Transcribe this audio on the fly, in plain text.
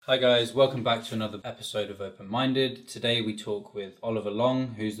Hi guys, welcome back to another episode of Open Minded. Today we talk with Oliver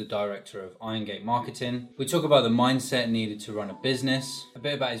Long, who's the director of Irongate Marketing. We talk about the mindset needed to run a business, a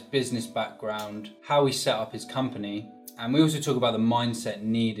bit about his business background, how he set up his company, and we also talk about the mindset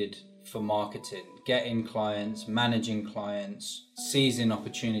needed for marketing, getting clients, managing clients, seizing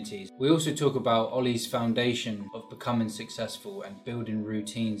opportunities. We also talk about Ollie's foundation of becoming successful and building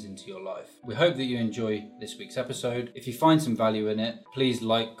routines into your life. We hope that you enjoy this week's episode. If you find some value in it, please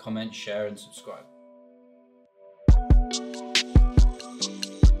like, comment, share, and subscribe.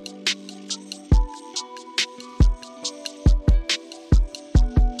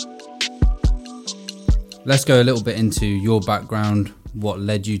 Let's go a little bit into your background, what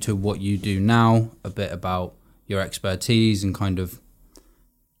led you to what you do now, a bit about your expertise and kind of,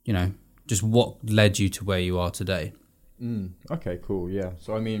 just what led you to where you are today. Okay, cool. Yeah.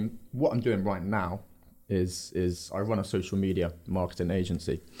 So, what I'm doing right now is I run a social media marketing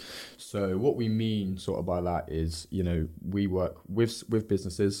agency. So what we mean sort of by that is, we work with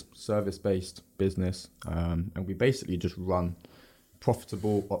businesses, service-based business, and we basically just run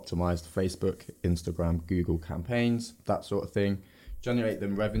profitable, optimized Facebook, Instagram, Google campaigns, that sort of thing, generate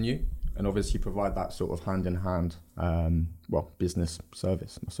them revenue, and obviously provide that sort of hand-in-hand, business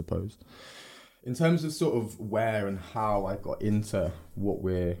service, I suppose. In terms of sort of where and how I got into what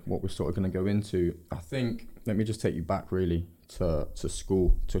we're sort of going to go into, I think, let me just take you back really to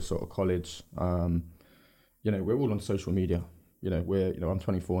school, to sort of college. We're all on social media. I'm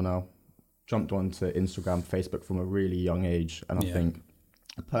 24 now. Jumped onto Instagram, Facebook from a really young age, and I think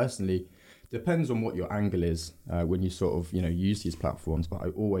personally, depends on what your angle is when you sort of use these platforms. But I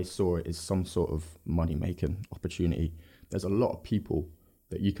always saw it as some sort of money making opportunity. There's a lot of people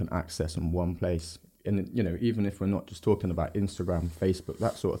that you can access in one place, and even if we're not just talking about Instagram, Facebook,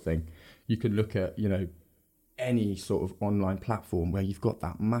 that sort of thing, you could look at any sort of online platform where you've got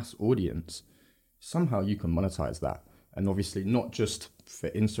that mass audience. Somehow you can monetize that. And obviously not just for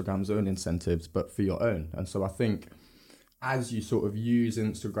Instagram's own incentives, but for your own. And so I think as you sort of use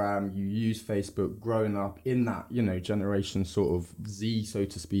Instagram, you use Facebook, growing up in that, generation sort of Z, so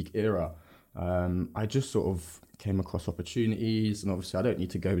to speak, era, I just sort of came across opportunities. And obviously I don't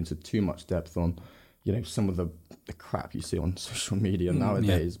need to go into too much depth on, some of the crap you see on social media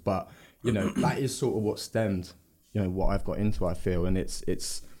nowadays. But, that is sort of what stemmed, what I've got into, I feel. And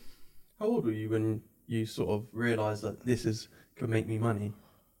it's... How old were you when you sort of realised that this could make me money?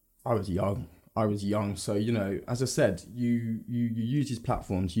 I was young. So, as I said, you use these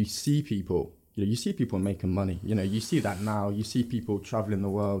platforms, you see people, making money. You see that now, you see people traveling the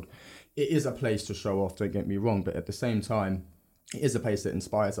world. It is a place to show off, don't get me wrong, but at the same time, it is a place that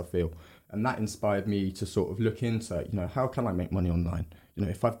inspires, I feel. And that inspired me to sort of look into, how can I make money online?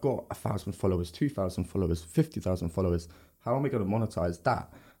 If I've got 1,000 followers, 2,000 followers, 50,000 followers, how am I going to monetize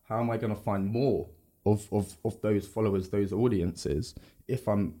that? How am I going to find more of those followers, those audiences, if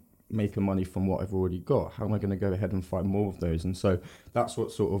I'm making money from what I've already got? How am I going to go ahead and find more of those? And so that's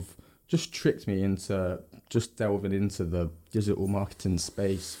what sort of just tricked me into just delving into the digital marketing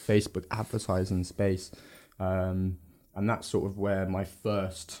space, Facebook advertising space. And that's sort of where my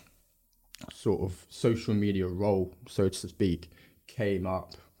first sort of social media role, so to speak, came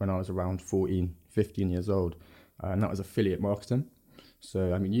up when I was around 14, 15 years old. And that was affiliate marketing.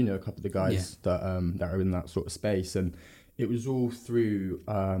 So, a couple of the guys that are in that sort of space, and it was all through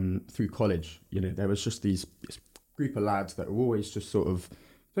college. There was just this group of lads that were always just sort of,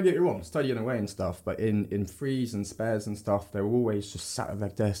 don't get me wrong, studying away and stuff, but in frees and spares and stuff, they were always just sat at their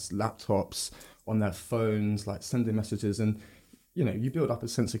desks, laptops, on their phones, like sending messages, and you build up a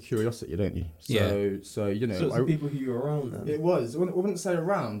sense of curiosity, don't you? So it's the people who you were around then? It was. I wouldn't say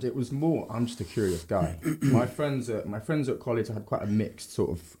around. It was more, I'm just a curious guy. My friends at college, I had quite a mixed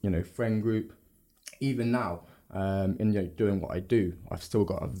sort of, friend group. Even now, in doing what I do, I've still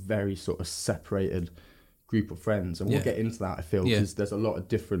got a very sort of separated group of friends. And we'll get into that, I feel, because there's a lot of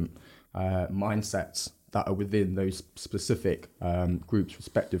different mindsets that are within those specific groups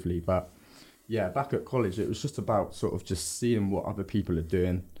respectively. But yeah, back at college, it was just about sort of just seeing what other people are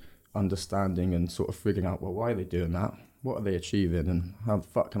doing, understanding and sort of figuring out, well, why are they doing that? What are they achieving? And how the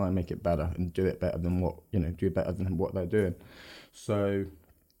fuck can I make it better and do it better than what they're doing? So,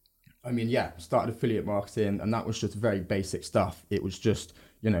 started affiliate marketing, and that was just very basic stuff. It was just,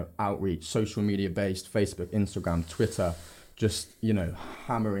 outreach, social media based, Facebook, Instagram, Twitter, just,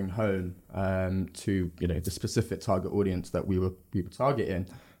 hammering home to, the specific target audience that we were targeting.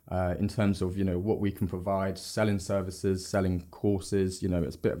 In terms of, what we can provide, selling services, selling courses,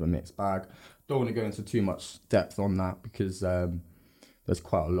 it's a bit of a mixed bag. Don't want to go into too much depth on that because there's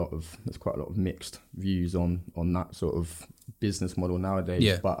quite a lot of mixed views on that sort of business model nowadays.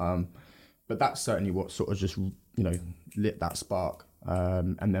 Yeah. But that's certainly what sort of just, lit that spark.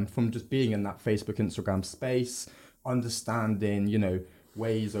 And then from just being in that Facebook, Instagram space, understanding,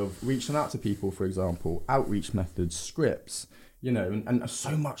 ways of reaching out to people, for example, outreach methods, scripts, and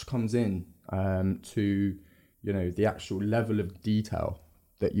so much comes in to, the actual level of detail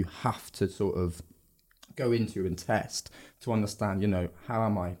that you have to sort of go into and test to understand, how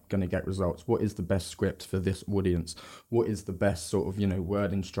am I going to get results? What is the best script for this audience? What is the best sort of,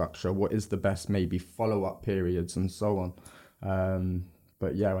 wording structure? What is the best maybe follow-up periods and so on?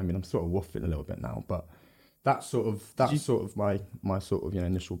 But yeah, I'm sort of waffling a little bit now, but that's sort of my sort of,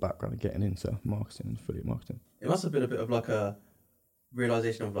 initial background of getting into marketing and affiliate marketing. It must have been a bit of like a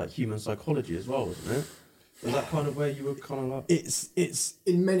realization of like human psychology as well, wasn't it? Was that kind of where you were kind of like... It's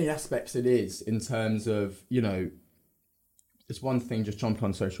in many aspects it is, in terms of, it's one thing just jumping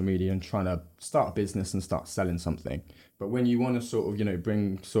on social media and trying to start a business and start selling something. But when you want to sort of,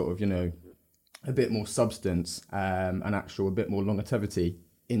 bring sort of, a bit more substance and actual a bit more longevity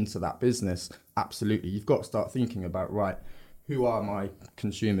into that business, absolutely. You've got to start thinking about, right, who are my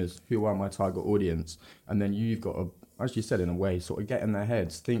consumers? Who are my target audience? And then you've got to, as you said, in a way, sort of get in their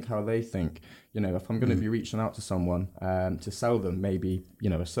heads, think how they think. If I'm going to be reaching out to someone to sell them maybe,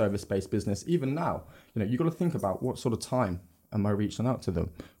 a service-based business, even now, you've got to think about what sort of time am I reaching out to them?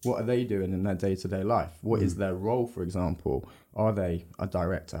 What are they doing in their day-to-day life? What is their role, for example? Are they a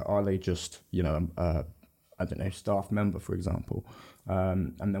director? Are they just, staff member, for example?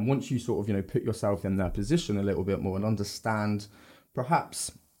 And then once you sort of, put yourself in their position a little bit more and understand,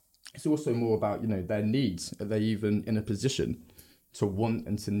 perhaps it's also more about, their needs. Are they even in a position to want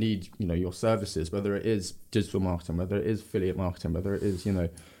and to need, your services, whether it is digital marketing, whether it is affiliate marketing, whether it is,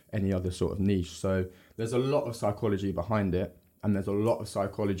 any other sort of niche. So there's a lot of psychology behind it. And there's a lot of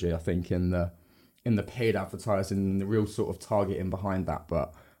psychology, I think, in the paid advertising and the real sort of targeting behind that.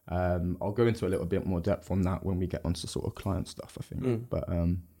 But I'll go into a little bit more depth on that when we get onto sort of client stuff, I think.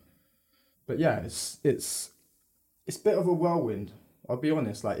 But yeah, it's a bit of a whirlwind. I'll be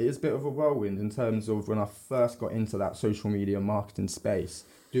honest, it is a bit of a whirlwind in terms of when I first got into that social media marketing space,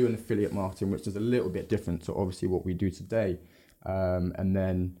 doing affiliate marketing, which is a little bit different to obviously what we do today. And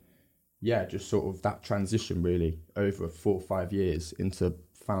then, yeah, just sort of that transition really over 4 or 5 years into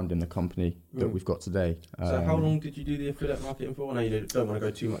founding the company that we've got today. So how long did you do the affiliate marketing for? I know you don't want to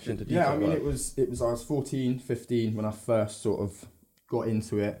go too much into detail. Yeah, it was I was 14, 15 when I first sort of got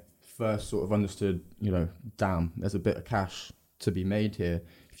into it, first sort of understood, damn, there's a bit of cash to be made here.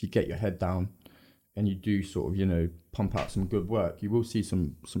 If you get your head down and you do sort of, pump out some good work, you will see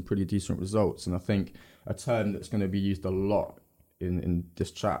some pretty decent results. And I think a term that's going to be used a lot in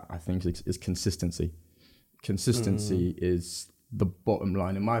this chat, I think, is consistency. Consistency is the bottom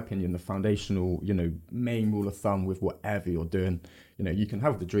line, in my opinion, the foundational, main rule of thumb with whatever you're doing. You can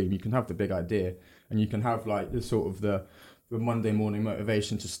have the dream, you can have the big idea, and you can have like the sort of the Monday morning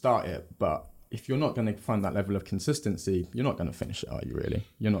motivation to start it. But if you're not going to find that level of consistency, you're not going to finish it, are you really?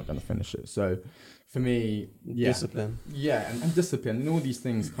 You're not going to finish it. So for me, discipline. Yeah, and discipline, and all these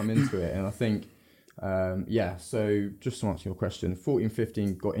things come into it. And I think, so just to answer your question, 14,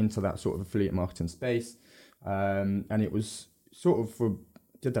 15 got into that sort of affiliate marketing space. And it was sort of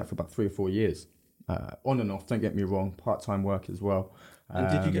did that for about 3 or 4 years, on and off, don't get me wrong, part-time work as well. And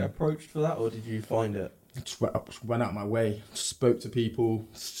did you get approached for that, or did you find it? Just went out my way, spoke to people,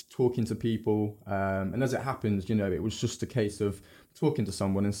 talking to people, and as it happens, it was just a case of talking to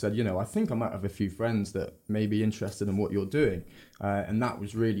someone and said, I think I might have a few friends that may be interested in what you're doing, and that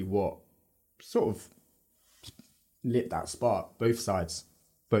was really what sort of lit that spark, both sides,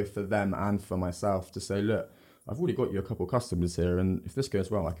 both for them and for myself, to say, look, I've already got you a couple of customers here, and if this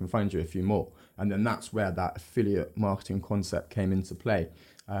goes well, I can find you a few more. And then that's where that affiliate marketing concept came into play.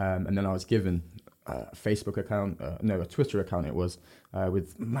 And then I was given a Facebook account, a Twitter account it was,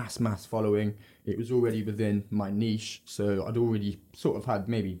 with mass following. It was already within my niche, so I'd already sort of had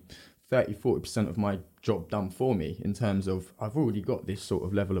maybe 30-40% of my job done for me, in terms of I've already got this sort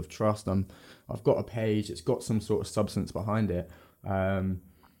of level of trust. I've got a page, it's got some sort of substance behind it.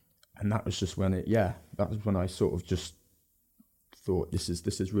 And that was just when that was when I sort of just thought, this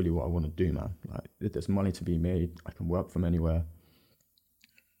is really what I want to do, man. Like, if there's money to be made, I can work from anywhere.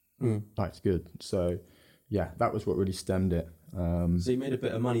 Life's good. So yeah, that was what really stemmed it. So you made a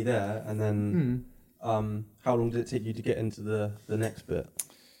bit of money there, and then how long did it take you to get into the next bit?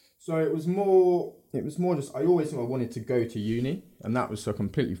 So it was more just, I always knew I wanted to go to uni, and that was for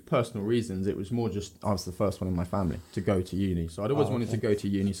completely personal reasons. It was more just, I was the first one in my family to go to uni. So I'd always wanted to go to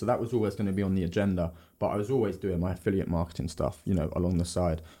uni. So that was always going to be on the agenda, but I was always doing my affiliate marketing stuff, you know, along the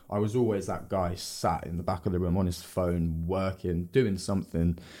side. I was always that guy sat in the back of the room on his phone, working, doing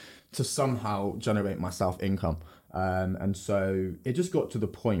something to somehow generate myself income. And so it just got to the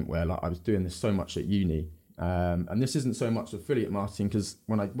point where like I was doing this so much at uni. And this isn't so much affiliate marketing, because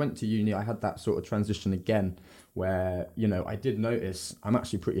when I went to uni, I had that sort of transition again where, you know, I did notice I'm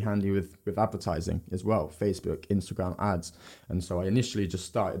actually pretty handy with advertising as well, Facebook, Instagram ads. And so I initially just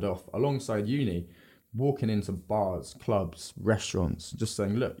started off alongside uni, walking into bars, clubs, restaurants, just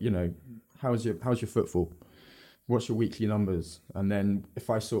saying, look, you know, how's your footfall? What's your weekly numbers? And then if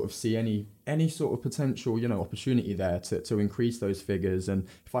I sort of see any sort of potential, you know, opportunity there to increase those figures, and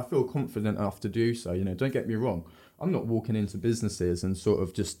if I feel confident enough to do so, you know, don't get me wrong, I'm not walking into businesses and sort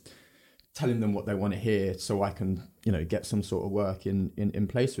of just telling them what they want to hear so I can, you know, get some sort of work in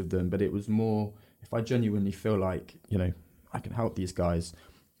place with them. But it was more, if I genuinely feel like, you know, I can help these guys,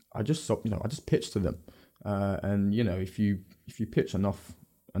 I just pitch to them. And, you know, if you pitch enough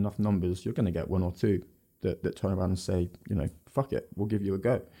numbers, you're going to get one or two that turn around and say, you know, fuck it, we'll give you a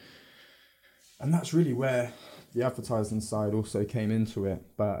go. And that's really where the advertising side also came into it.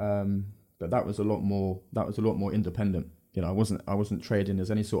 But that was a lot more independent. You know, I wasn't trading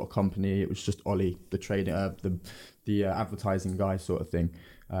as any sort of company. It was just Ollie, the trader, the advertising guy sort of thing.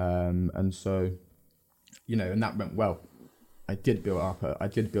 And so, you know, and that went well. I did build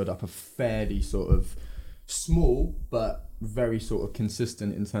up a fairly sort of small but very sort of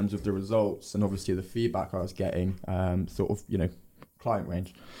consistent in terms of the results and obviously the feedback I was getting, sort of, you know, client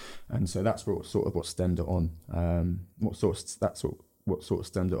range. And so that's what stemmed it on. What sort of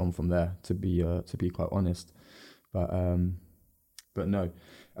stemmed it on from there, to be quite honest. But no,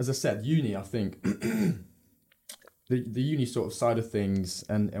 as I said, uni, I think the uni sort of side of things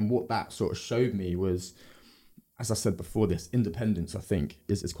and what that sort of showed me was, as I said before, this independence, I think,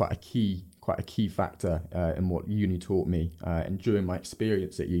 is quite a key factor in what uni taught me and during my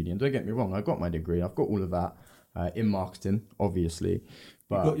experience at uni. And don't get me wrong, I got my degree, I've got all of that in marketing, obviously.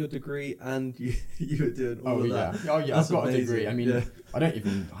 But you got your degree and you were doing all of that. Oh yeah, That's I've got amazing. a degree. I mean, Yeah.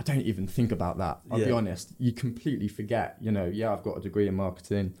 I don't even think about that. I'll be honest. You completely forget, you know, I've got a degree in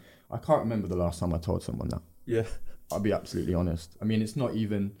marketing. I can't remember the last time I told someone that. Yeah. I'll be absolutely honest. I mean, it's not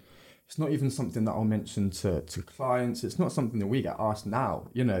even something that I'll mention to clients. It's not something that we get asked now.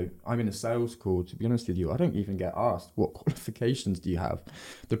 You know, I'm in a sales call, to be honest with you. I don't even get asked, what qualifications do you have?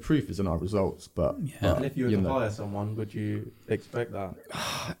 The proof is in our results. But And if you were to hire someone, would you expect that?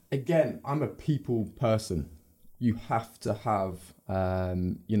 Again, I'm a people person. You have to have,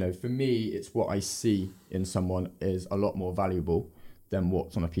 you know, for me, it's what I see in someone is a lot more valuable than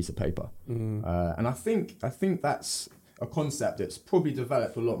what's on a piece of paper. And I think that's a concept that's probably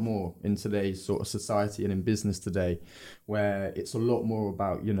developed a lot more in today's sort of society and in business today, where it's a lot more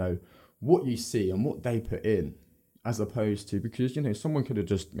about, you know, what you see and what they put in, as opposed to, because, you know, someone could have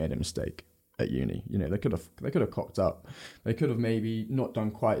just made a mistake at uni. You know, they could have cocked up. They could have maybe not done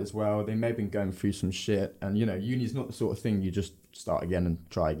quite as well. They may have been going through some shit. And, you know, uni's not the sort of thing you just start again and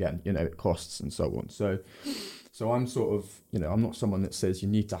try again. You know, it costs and so on. So I'm sort of, you know, I'm not someone that says you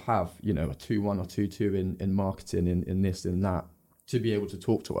need to have, you know, a 2-1 or 2-2 in marketing, in this, in that, to be able to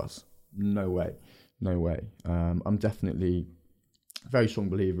talk to us. No way. I'm definitely a very strong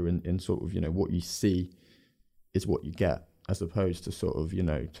believer in sort of, you know, what you see is what you get, as opposed to sort of, you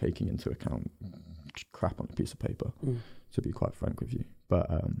know, taking into account crap on a piece of paper, to be quite frank with you. But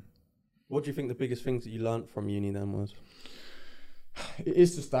what do you think the biggest things that you learnt from uni then was? It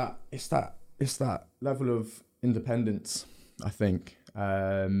is just that, it's that level of independence, I think.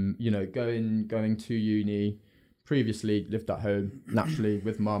 You know, going to uni, previously lived at home naturally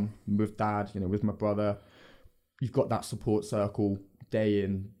with mum, with dad, you know, with my brother. You've got that support circle day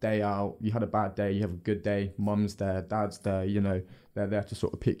in, day out. You had a bad day, you have a good day, mum's there, dad's there, you know, they're there to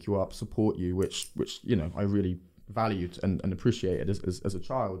sort of pick you up, support you, which you know, I really valued and appreciated as a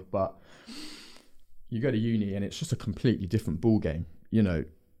child. But you go to uni and it's just a completely different ball game. You know,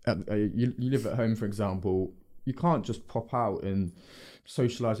 you live at home, for example, you can't just pop out and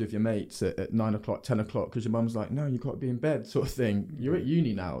socialise with your mates at 9 o'clock, 10 o'clock, because your mum's like, no, you've got to be in bed, sort of thing. You're at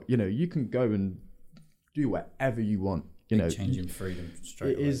uni now, you know, you can go and do whatever you want. You know, changing freedom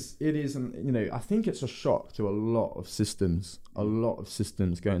straight away. It is, and you know, I think it's a shock to a lot of systems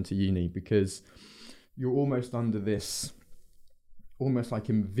going to uni, because you're almost under this, almost like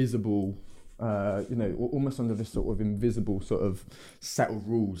invisible almost under this sort of invisible sort of set of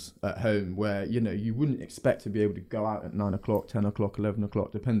rules at home where, you wouldn't expect to be able to go out at 9 o'clock, 10 o'clock, 11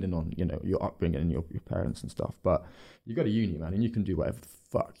 o'clock, depending on, your upbringing and your parents and stuff. But you go to uni, man, and you can do whatever the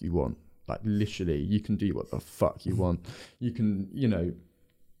fuck you want. Like, literally, you can do what the fuck you want. You can,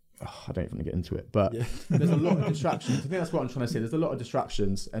 I don't even want to get into it, but there's a lot of distractions. I think that's what I'm trying to say. There's a lot of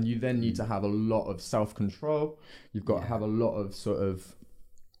distractions, and you then need to have a lot of self-control. You've got to have a lot of sort of,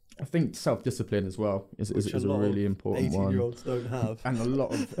 I think, self-discipline as well is a really important one. 18-year-olds don't have. And a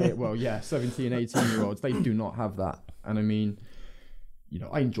lot of, 17, 18-year-olds, they do not have that. And I mean,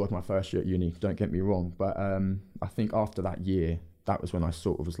 I enjoyed my first year at uni, don't get me wrong, but I think after that year, that was when I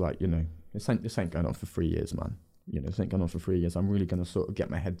sort of was like, this ain't going on for 3 years, man. This ain't going on for 3 years. I'm really going to sort of get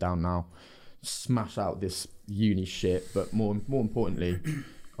my head down now, smash out this uni shit, but more importantly,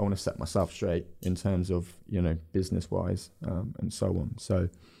 I want to set myself straight in terms of, business-wise and so on. So,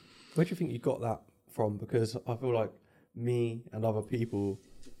 where do you think you got that from? Because I feel like me and other people,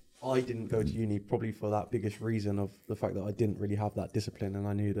 I didn't go to uni probably for that biggest reason of the fact that I didn't really have that discipline, and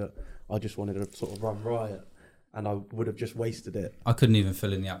I knew that I just wanted to sort of run riot, and I would have just wasted it. I couldn't even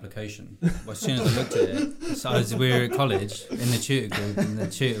fill in the application. As soon as I looked at it, so we were at college in the tutor group, and the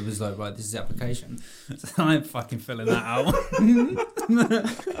tutor was like, right, this is the application. So I ain't fucking filling that out.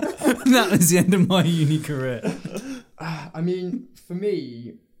 That was the end of my uni career. I mean, for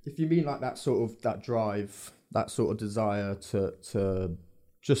me, if you mean like that sort of, that drive, that sort of desire to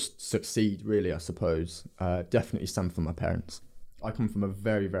just succeed, really, I suppose, definitely stemmed from my parents. I come from a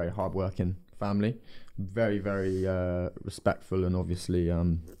very, very hardworking family, very, very respectful, and obviously,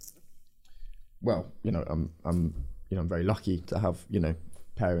 I'm very lucky to have,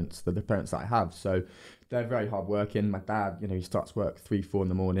 parents, the parents that I have. So they're very hardworking. My dad, he starts work 3-4 in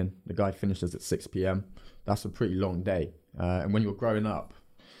the morning. The guy finishes at 6 p.m. That's a pretty long day. And when you're growing up,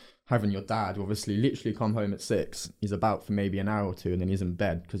 having your dad obviously literally come home at 6, he's about for maybe an hour or two, and then he's in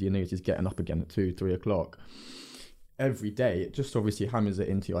bed because he's getting up again at 2-3 o'clock. Every day, it just obviously hammers it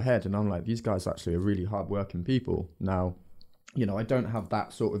into your head. And I'm like, these guys actually are really hardworking people. Now, I don't have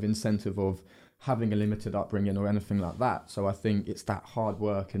that sort of incentive of having a limited upbringing or anything like that. So I think it's that hard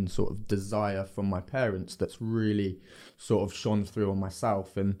work and sort of desire from my parents that's really sort of shone through on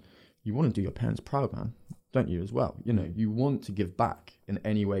myself. And you want to do your parents proud, man, don't you, as well? You want to give back in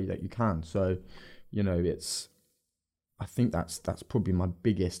any way that you can. So, I think that's probably my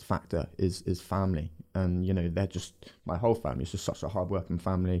biggest factor is family. And, they're just, my whole family is just such a hardworking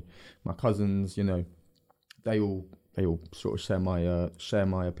family. My cousins, they all sort of share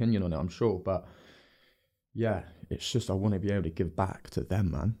my opinion on it, I'm sure. But yeah, it's just, I want to be able to give back to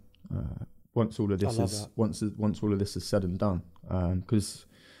them, man. Once all of this is said and done, because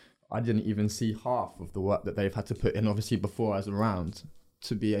I didn't even see half of the work that they've had to put in, obviously, before I was around,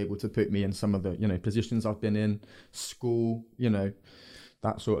 to be able to put me in some of the, positions I've been in, school,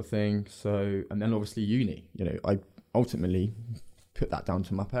 that sort of thing. So, and then obviously uni, I ultimately put that down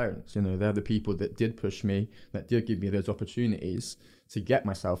to my parents. They're the people that did push me, that did give me those opportunities to get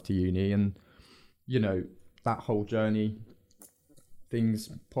myself to uni. And, that whole journey, things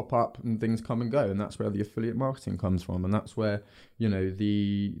pop up and things come and go. And that's where the affiliate marketing comes from. And that's where,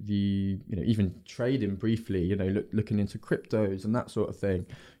 the even trading briefly, looking into cryptos and that sort of thing,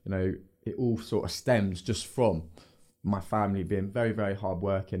 it all sort of stems just from my family being very, very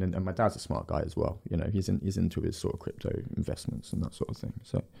hardworking, and my dad's a smart guy as well. He's into his sort of crypto investments and that sort of thing.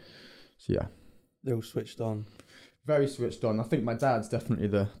 So yeah, they're all switched on. Very switched on. I think my dad's definitely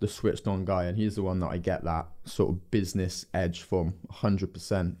the switched on guy, and he's the one that I get that sort of business edge from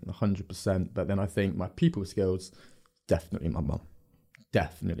 100%. But then I think my people skills, definitely my mum.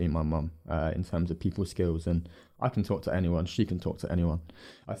 In terms of people skills, and I can talk to anyone, she can talk to anyone.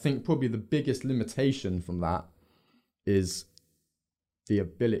 I think probably the biggest limitation from that is the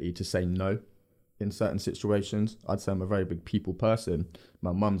ability to say no in certain situations. I'd say I'm a very big people person.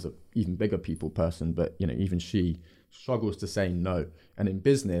 My mum's an even bigger people person, but even she struggles to say no. And in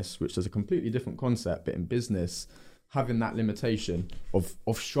business, which is a completely different concept, but in business, having that limitation of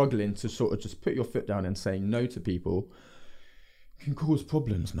struggling to sort of just put your foot down and saying no to people can cause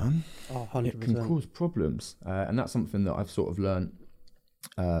problems, man. Oh, 100%. It can cause problems. And that's something that I've sort of learned,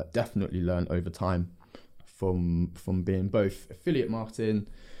 definitely learned over time, from being both affiliate marketing,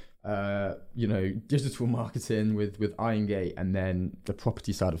 digital marketing with Irongate, and then the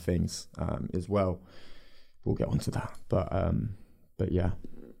property side of things as well. We'll get onto that, but yeah.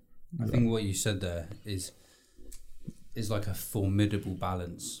 I think what you said there is like a formidable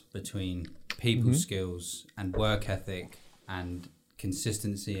balance between people skills and work ethic and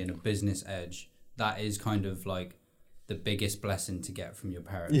consistency and a business edge. That is kind of like the biggest blessing to get from your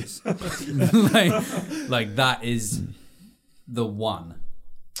parents. like that is the one.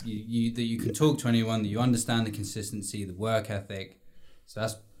 You that you can talk to anyone, that you understand the consistency, the work ethic. So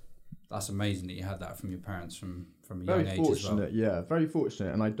that's amazing that you had that from your parents from a young age as well. Yeah, very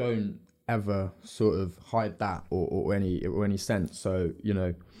fortunate, and I don't ever sort of hide that or any sense. So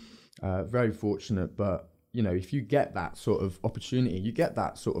very fortunate. But if you get that sort of opportunity, you get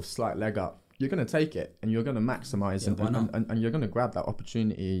that sort of slight leg up, you're going to take it and you're going to maximize and you're going to grab that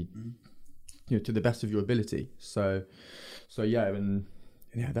opportunity to the best of your ability. So that's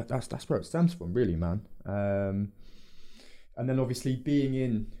where it stems from, really, man. And then obviously being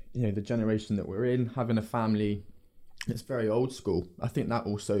in the generation that we're in, having a family, it's very old school. I think that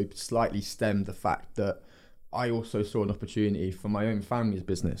also slightly stemmed the fact that I also saw an opportunity for my own family's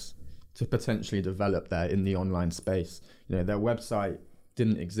business to potentially develop there in the online space. Their website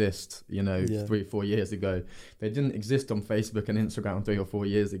didn't exist 3-4 years ago. They didn't exist on Facebook and Instagram 3 or 4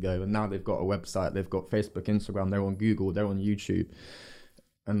 years ago, and now they've got a website, they've got Facebook, Instagram, they're on Google, they're on YouTube,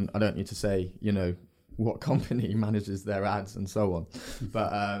 and I don't need to say what company manages their ads and so on.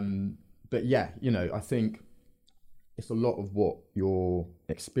 But yeah, I think it's a lot of what your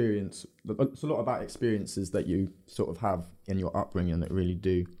experience, it's a lot about experiences that you sort of have in your upbringing that really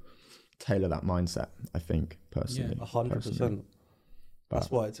do tailor that mindset, I think, personally. 100%. That's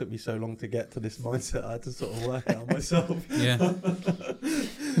why it took me so long to get to this mindset. I had to sort of work it out myself. Yeah.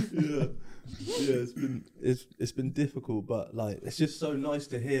 It's been difficult, but like it's just so nice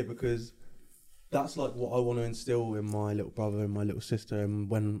to hear, because that's like what I want to instill in my little brother and my little sister, and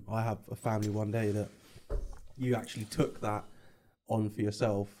when I have a family one day, that you actually took that on for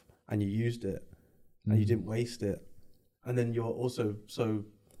yourself and you used it and you didn't waste it. And then you're also so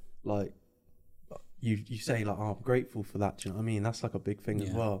like you say like, oh, I'm grateful for that. Do you know what I mean? That's like a big thing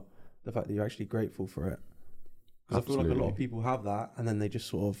as well. The fact that you're actually grateful for it. Because I feel like a lot of people have that and then they just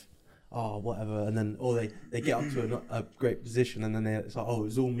sort of, oh, whatever. And then, or they get up to a great position and then it's like, oh, it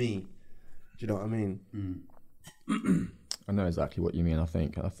was all me. Do you know what I mean? I know exactly what you mean. I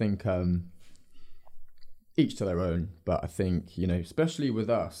think each to their own, but I think, especially with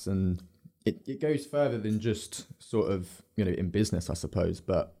us, and it goes further than just sort of, in business, I suppose,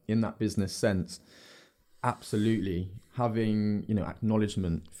 but in that business sense, absolutely having,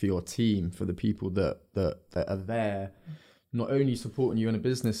 acknowledgement for your team, for the people that are there, not only supporting you in a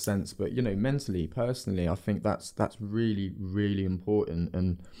business sense, but, mentally, personally, I think that's really, really important.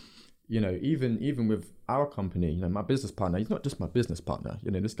 And, even with our company, my business partner, he's not just my business partner,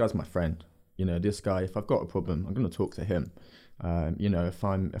 this guy's my friend. This guy, if I've got a problem, I'm going to talk to him. If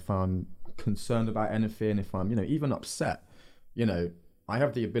I'm concerned about anything, if I'm, even upset, I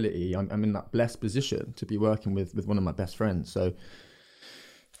have the ability, I'm in that blessed position to be working with one of my best friends. So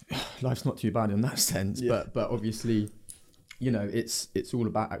life's not too bad in that sense, but obviously, it's all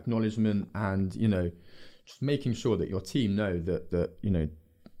about acknowledgement and, just making sure that your team know that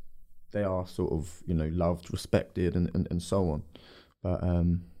they are sort of, loved, respected and so on. But,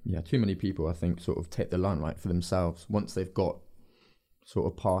 too many people, I think, sort of take the limelight for themselves once they've got sort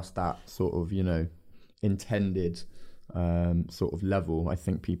of past that sort of, intended sort of level. I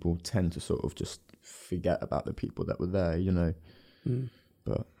think people tend to sort of just forget about the people that were there,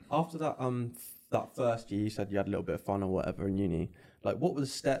 But after that, that first year, you said you had a little bit of fun or whatever in uni. Like, what were the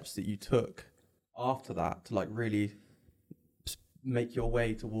steps that you took after that to like really make your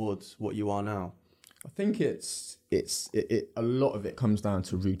way towards what you are now? I think it's a lot of it comes down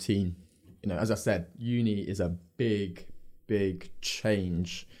to routine. As I said, uni is a big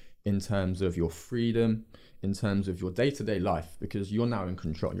change in terms of your freedom, in terms of your day-to-day life, because you're now in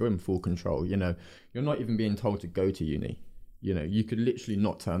control. You're in full control. You're not even being told to go to uni. You could literally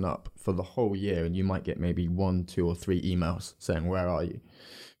not turn up for the whole year and you might get maybe 1, 2 or 3 emails saying, where are you?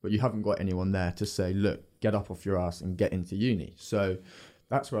 But you haven't got anyone there to say, look, get up off your ass and get into uni. So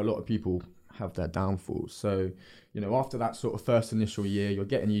that's where a lot of people have their downfalls. So, after that sort of first initial year, you're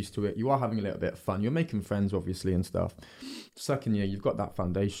getting used to it. You are having a little bit of fun. You're making friends, obviously, and stuff. Second year, you've got that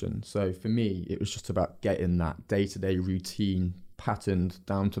foundation. So for me, it was just about getting that day-to-day routine patterned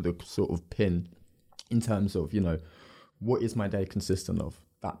down to the sort of pin in terms of, what is my day consistent of?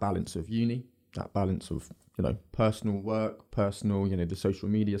 That balance of uni, that balance of, personal work, the social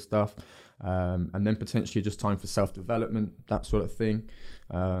media stuff, and then potentially just time for self-development, that sort of thing.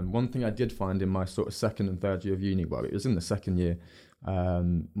 One thing I did find in my sort of second and third year of uni, well, it was in the second year,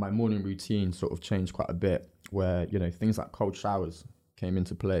 my morning routine sort of changed quite a bit where, things like cold showers came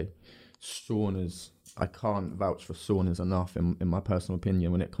into play. Saunas, I can't vouch for saunas enough in my personal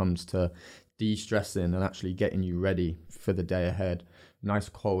opinion when it comes to de-stressing and actually getting you ready for the day ahead. Nice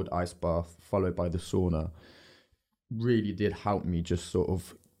cold ice bath followed by the sauna. really did help me just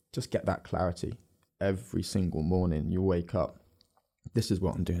get that clarity every single morning. You wake up, this is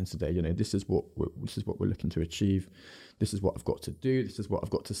what I'm doing today. This is what we're looking to achieve. This is what I've got to do. This is what I've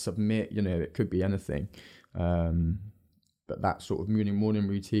got to submit. It could be anything. But that sort of morning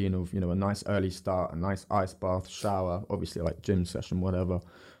routine of, a nice early start, a nice ice bath, shower, obviously like gym session, whatever,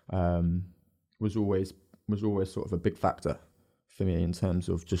 was always sort of a big factor for me in terms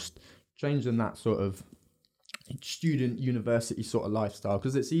of just changing that sort of student university sort of lifestyle,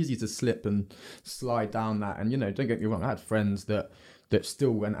 because it's easy to slip and slide down that. And don't get me wrong, I had friends that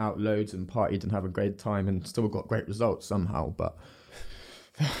still went out loads and partied and have a great time and still got great results somehow, but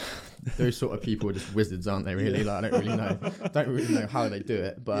those sort of people are just wizards, aren't they, really? Like, I don't really know how they do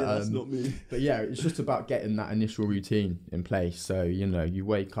it, but that's not me. But yeah, it's just about getting that initial routine in place. So you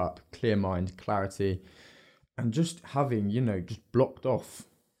wake up, clear mind, clarity, and just having just blocked off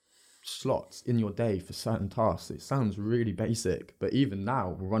slots in your day for certain tasks. It sounds really basic, but even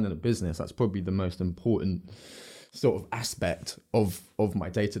now, running a business, that's probably the most important sort of aspect of my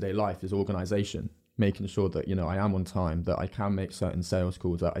day-to-day life is organization. Making sure that I am on time, that I can make certain sales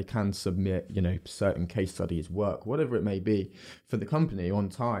calls, that I can submit certain case studies, work, whatever it may be, for the company on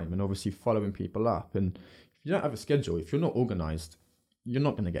time, and obviously following people up. And if you don't have a schedule, if you're not organized, you're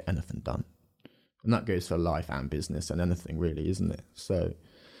not going to get anything done. And that goes for life and business and anything, really, isn't it? So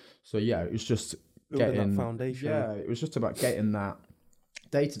yeah, it was just building that foundation. Yeah, it was just about getting that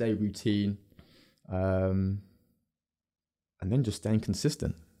day-to-day routine, and then just staying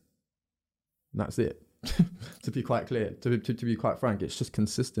consistent. And that's it. To be quite clear, to be quite frank, it's just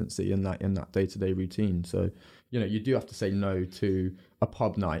consistency in that day-to-day routine. So you do have to say no to a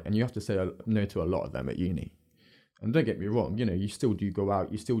pub night, and you have to say no to a lot of them at uni. And don't get me wrong, you still do go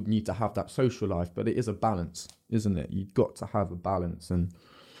out, you still need to have that social life, but it is a balance, isn't it? You've got to have a balance. And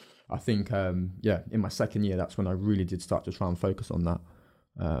I think in my second year, that's when I really did start to try and focus on that.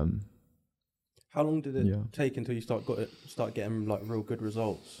 How long did it take until you start getting like real good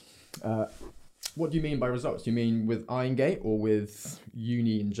results? What do you mean by results? Do you mean with Irongate or with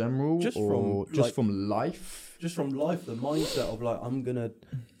uni in general, from life? Just from life, the mindset of like, I'm gonna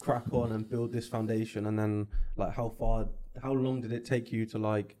crack on and build this foundation, and then like how long did it take you to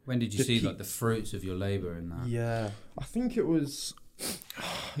like? When did you see like the fruits of your labor in that? Yeah, I think it's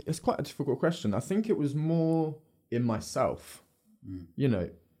quite a difficult question. I think it was more in myself.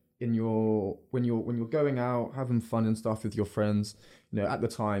 When you're going out having fun and stuff with your friends, at the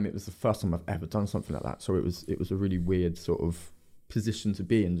time it was the first time I've ever done something like that, so it was a really weird sort of position to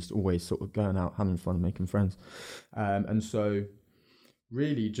be in, just always sort of going out having fun, making friends, and so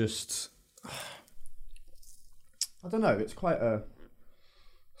really just I don't know, it's quite a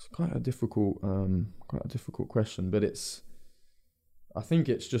difficult question, but I think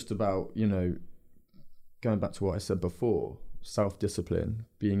it's just about going back to what I said before, self-discipline,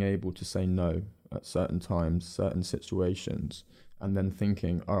 being able to say no at certain times, certain situations, and then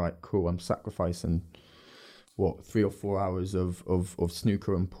thinking, all right, cool, I'm sacrificing 3 or 4 hours of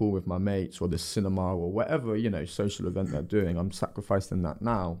snooker and pool with my mates, or the cinema, or whatever social event they're doing. I'm sacrificing that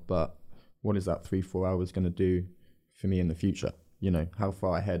now, but what is that 3-4 hours going to do for me in the future? How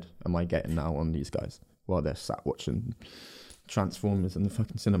far ahead am I getting now on these guys while they're sat watching Transformers in the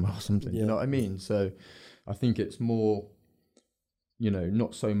fucking cinema or something? You know what I mean? So I think it's more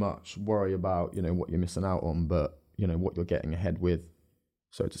not so much worry about, what you're missing out on, but, what you're getting ahead with,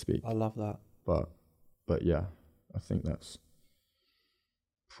 so to speak. I love that. But yeah, I think that's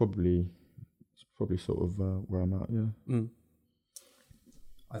probably sort of where I'm at, yeah. Mm.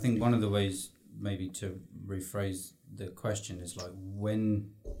 I think one of the ways maybe to rephrase the question is like, when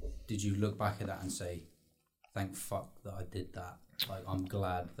did you look back at that and say, thank fuck that I did that? Like, I'm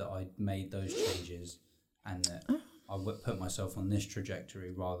glad that I made those changes and that I would put myself on this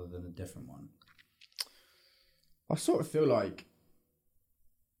trajectory rather than a different one. I sort of feel like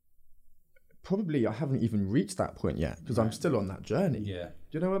probably I haven't even reached that point yet, because I'm still on that journey. Yeah.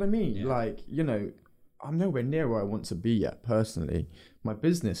 Do you know what I mean? Yeah. Like, I'm nowhere near where I want to be yet personally. My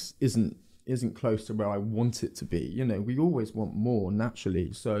business isn't close to where I want it to be. We always want more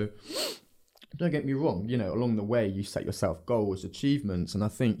naturally. So don't get me wrong, along the way you set yourself goals, achievements, and I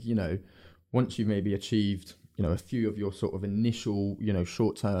think, once you've maybe achieved a few of your sort of initial,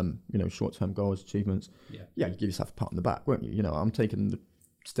 short-term goals, achievements, you give yourself a pat on the back, won't you? I'm taking the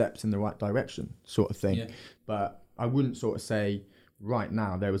steps in the right direction, sort of thing. Yeah. But I wouldn't sort of say right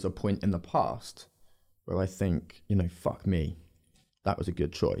now there was a point in the past where I think, fuck me, that was a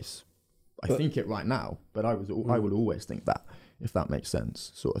good choice. I think it right now, but I would always think that, if that makes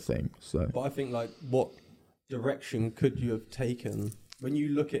sense, sort of thing. So, but I think like, what direction could you have taken when you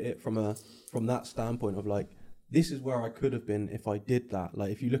look at it from that standpoint of like, this is where I could have been if I did that.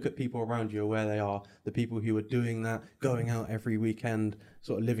 Like, if you look at people around you, where they are, the people who are doing that, going out every weekend,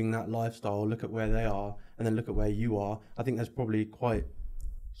 sort of living that lifestyle, look at where they are, and then look at where you are. I think there's probably quite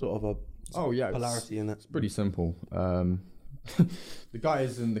sort of a polarity in it. It's pretty simple. The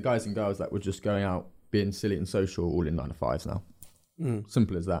guys and girls that were just going out being silly and social, all in 9 to 5s now.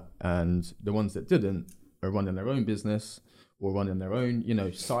 Simple as that. And the ones that didn't are running their own business or running their own,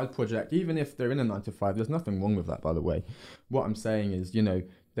 side project. Even if they're in a 9 to 5, there's nothing wrong with that, by the way. What I'm saying is,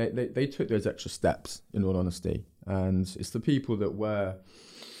 they took those extra steps, in all honesty. And it's the people that were,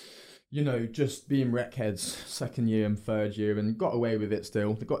 just being rec heads second year and third year and got away with it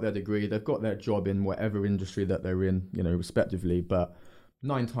still. They've got their degree, they've got their job in whatever industry that they're in, respectively. But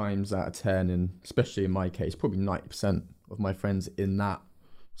 9 times out of 10, and especially in my case, probably 90% of my friends in that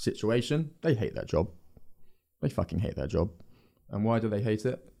situation, they hate their job. They fucking hate their job. And why do they hate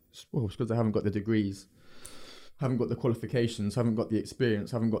it? Well, it's because they haven't got the degrees, haven't got the qualifications, haven't got the experience,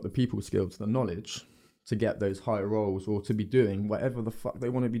 haven't got the people skills, the knowledge to get those higher roles or to be doing whatever the fuck they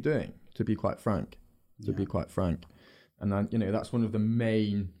want to be doing, to be quite frank. And then, that's one of the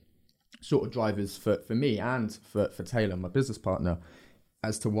main sort of drivers for me and for Taylor, my business partner,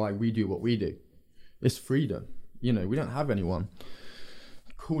 as to why we do what we do. It's freedom. We don't have anyone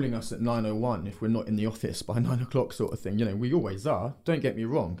calling us at 9:01 if we're not in the office by 9 o'clock sort of thing. We always are. Don't get me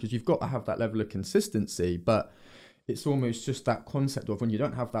wrong, because you've got to have that level of consistency, but it's almost just that concept of when you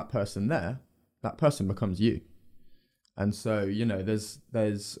don't have that person there, that person becomes you. And so,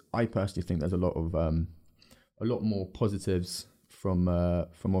 I personally think there's a lot more positives from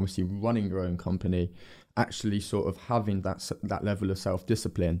obviously running your own company, actually sort of having that level of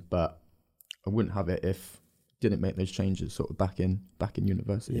self-discipline, but I wouldn't have it if didn't make those changes sort of back in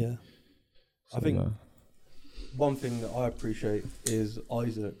university. Yeah. So, I think one thing that I appreciate is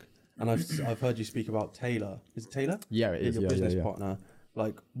Isaac, and I've heard you speak about Taylor. Is it Taylor? Yeah, it is. Your business partner.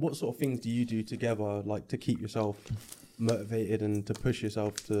 Like, what sort of things do you do together, like, to keep yourself motivated and to push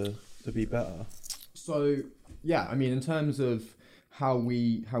yourself to be better? So, yeah, I mean, in terms of how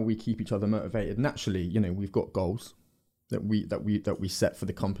we keep each other motivated, naturally, we've got goals that we set for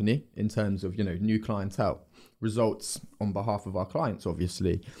the company in terms of, new clientele, results on behalf of our clients,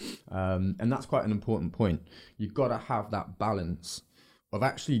 obviously. And that's quite an important point. You've got to have that balance of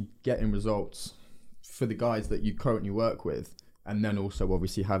actually getting results for the guys that you currently work with, and then also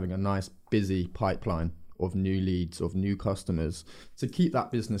obviously having a nice busy pipeline of new leads, of new customers to keep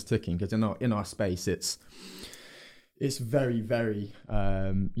that business ticking. Because in our space, it's very, very,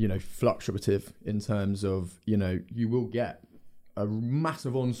 fluctuative in terms of, you will get a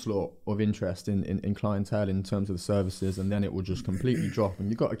massive onslaught of interest in clientele in terms of the services, and then it will just completely drop, and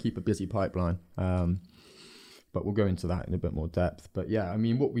you've got to keep a busy pipeline. But we'll go into that in a bit more depth. But yeah, I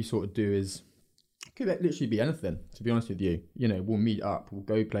mean, what we sort of do is, it could literally be anything, to be honest with you. We'll meet up, we'll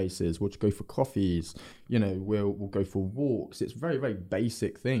go places, we'll just go for coffees, we'll go for walks. It's very, very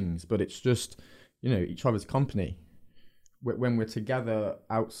basic things, but it's just, each other's company. When we're together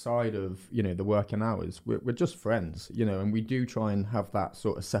outside of, the working hours, we're just friends, and we do try and have that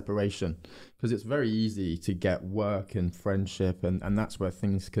sort of separation, because it's very easy to get work and friendship, and that's where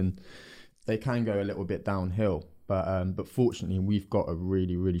things can go a little bit downhill. But fortunately, we've got a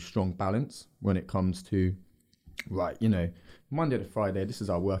really, really strong balance when it comes to, right, Monday to Friday, this is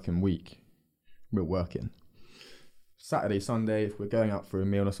our working week. We're working. Saturday, Sunday, if we're going out for a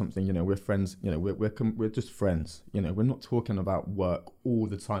meal or something, we're friends, we're just friends. We're not talking about work all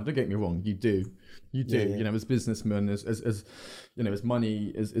the time. Don't get me wrong, you do. Yeah. As businessmen, as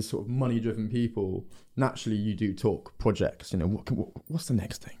money, as sort of money-driven people, naturally you do talk projects. What's the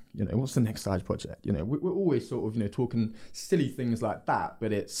next thing? What's the next side project? We're always sort of, talking silly things like that,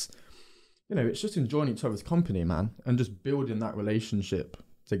 but it's just enjoying each other's company, man, and just building that relationship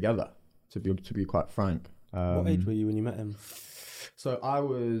together, to be quite frank. What age were you when you met him? So I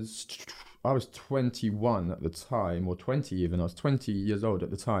was 21 at the time, or 20 even. I was 20 years old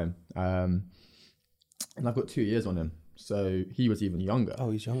at the time. And I've got 2 years on him. So he was even younger.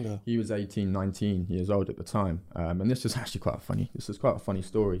 Oh, he's younger. He was 18, 19 years old at the time. And this is actually quite funny. This is quite a funny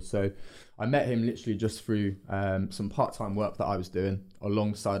story. So I met him literally just through some part-time work that I was doing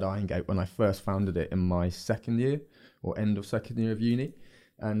alongside Irongate when I first founded it in my second year, or end of second year of uni.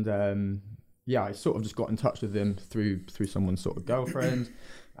 And yeah, I sort of just got in touch with him through someone's sort of girlfriend,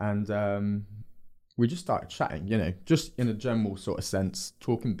 and we just started chatting, just in a general sort of sense,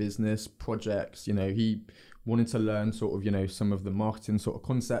 talking business, projects. He wanted to learn sort of, some of the marketing sort of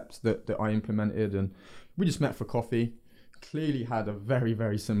concepts that I implemented, and we just met for coffee. Clearly had a very,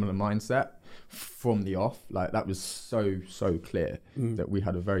 very similar mindset from the off. Like, that was so clear that we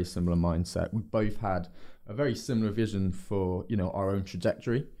had a very similar mindset. We both had a very similar vision for, you know, our own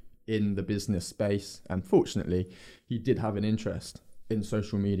trajectory in the business space. And fortunately, he did have an interest in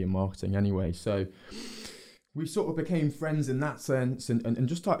social media marketing anyway. So we sort of became friends in that sense and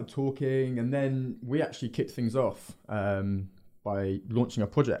just started talking. And then we actually kicked things off by launching a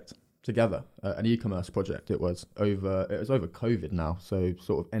project together, an e-commerce project. It was over COVID now, so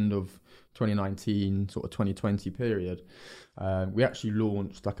sort of end of 2019, sort of 2020 period. We actually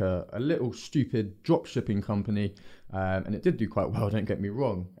launched like a little stupid drop shipping company, and it did do quite well, don't get me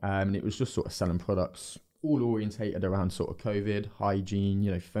wrong. And it was just sort of selling products all orientated around sort of COVID, hygiene,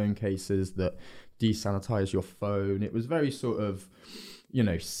 you know, phone cases that desanitize your phone. It was very sort of, you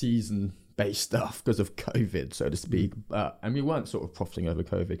know, season-based stuff because of COVID, so to speak. And we weren't sort of profiting over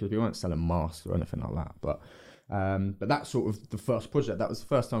COVID because we weren't selling masks or anything like that. But that's sort of the first project. That was the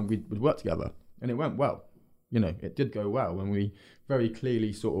first time we'd worked together, and it went well. You know, it did go well, and we very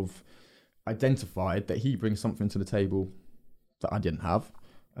clearly sort of identified that he brings something to the table that I didn't have.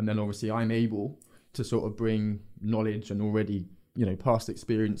 And then obviously I'm able to sort of bring knowledge and already, you know, past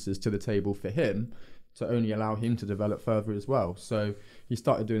experiences to the table for him to only allow him to develop further as well. So he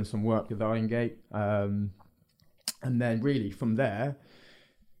started doing some work with Irongate. And then really from there,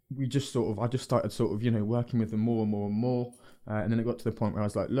 I just started sort of, you know, working with him more and more and more. And then it got to the point where I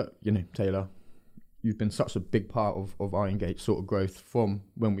was like, look, you know, Taylor, you've been such a big part of Irongate's sort of growth from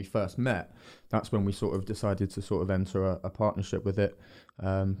when we first met. That's when we sort of decided to sort of enter a partnership with it,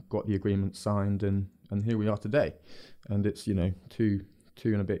 got the agreement signed, and here we are today. And it's, you know, two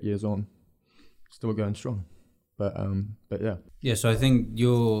and a bit years on, still going strong. But yeah. Yeah, so I think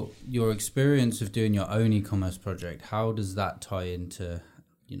your experience of doing your own e-commerce project, how does that tie into,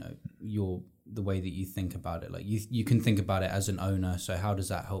 you know, the way that you think about it? Like you can think about it as an owner, so how does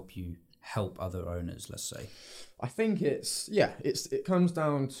that help you help other owners, let's say? I think it comes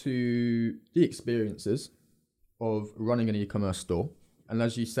down to the experiences of running an e-commerce store. And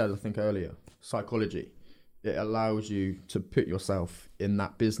as you said, I think earlier, psychology. It allows you to put yourself in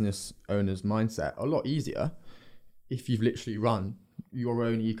that business owner's mindset a lot easier if you've literally run your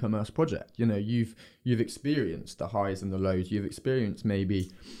own e-commerce project. You know, you've experienced the highs and the lows. You've experienced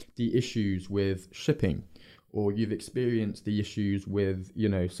maybe the issues with shipping, or you've experienced the issues with, you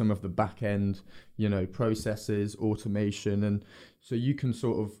know, some of the back end, you know, processes, automation. And so you can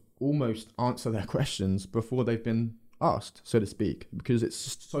sort of almost answer their questions before they've been asked, so to speak, because it's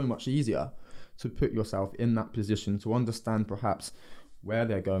just so much easier to put yourself in that position to understand perhaps where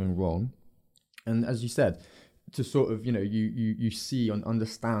they're going wrong. And as you said, to sort of, you know, you see and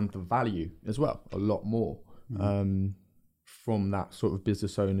understand the value as well a lot more from that sort of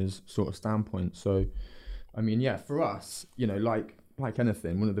business owner's sort of standpoint. So, I mean, yeah, for us, you know, like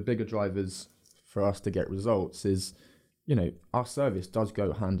anything, one of the bigger drivers for us to get results is, you know, our service does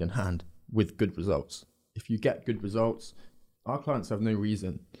go hand in hand with good results. If you get good results, our clients have no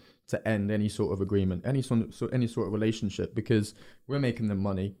reason to end any sort of agreement, any sort of relationship, because we're making them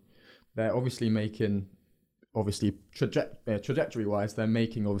money. They're obviously making, trajectory wise, they're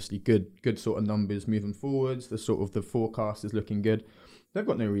making obviously good sort of numbers moving forwards. The forecast is looking good. They've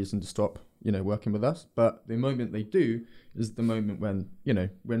got no reason to stop, you know, working with us. But the moment they do is the moment when, you know,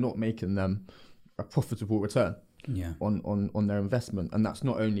 we're not making them a profitable return on their investment. And that's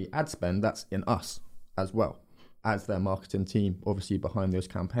not only ad spend, that's in us as well as their marketing team, obviously behind those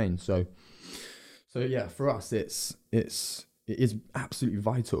campaigns. So yeah, for us, it is absolutely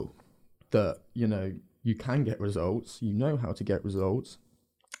vital that, you know, you can get results, you know how to get results,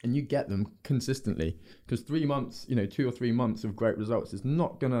 and you get them consistently. Because 3 months, you know, 2 or 3 months of great results is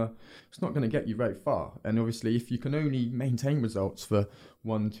not gonna get you very far. And obviously, if you can only maintain results for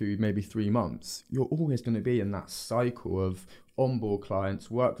 1 to maybe 3 months, you're always going to be in that cycle of onboard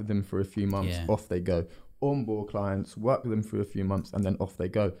clients, work with them for a few months, off they go. Onboard clients, work with them for a few months, and then off they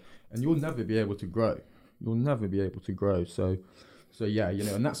go. And you'll never be able to grow. So yeah, you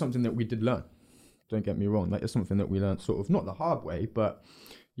know, and that's something that we did learn. Don't get me wrong. That is something that we learned sort of not the hard way, but,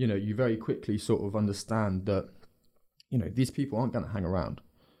 you know, you very quickly sort of understand that, you know, these people aren't going to hang around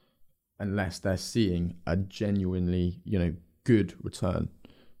unless they're seeing a genuinely, you know, good return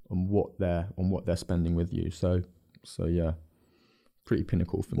on what they're spending with you. So yeah, pretty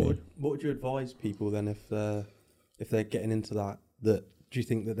pinnacle for me. What would you advise people then if they're getting into that? Do you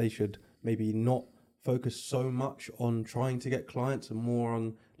think that they should maybe not focus so much on trying to get clients and more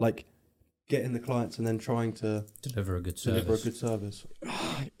on like getting the clients and then trying to deliver a good service?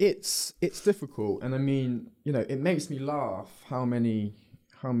 It's difficult, and I mean, you know, it makes me laugh how many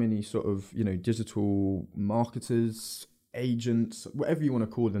sort of, you know, digital marketers, agents, whatever you want to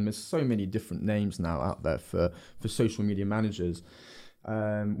call them. There's so many different names now out there for social media managers,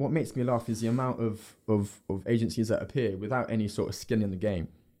 what makes me laugh is the amount of agencies that appear without any sort of skin in the game.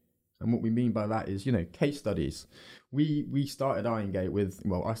 And what we mean by that is, case studies. We started Irongate with,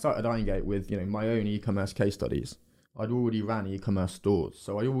 I started Irongate with, my own e-commerce case studies. I'd already ran e-commerce stores.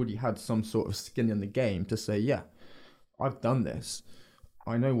 So I already had some sort of skin in the game to say, yeah, I've done this.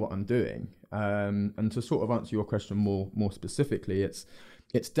 I know what I'm doing. And to sort of answer your question more specifically,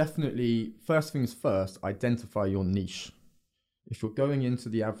 it's definitely, first things first, identify your niche. If you're going into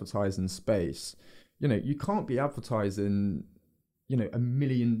the advertising space, you can't be advertising, a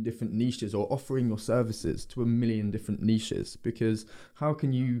million different niches or offering your services to a million different niches, because how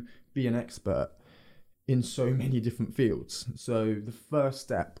can you be an expert in so many different fields? So the first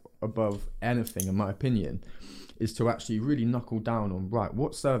step above anything, in my opinion, is to actually really knuckle down on, right,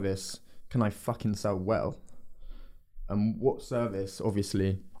 what service can I fucking sell well? And what service,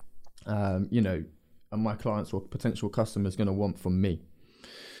 obviously, are my clients or potential customers going to want from me?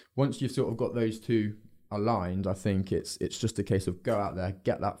 Once you've sort of got those two aligned, I think it's just a case of go out there,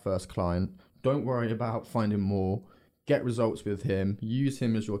 get that first client. Don't worry about finding more. Get results with him. Use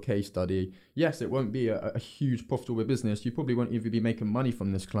him as your case study. Yes, it won't be a huge profitable business. You probably won't even be making money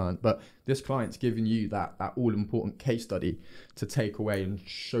from this client, but this client's giving you that all-important case study to take away and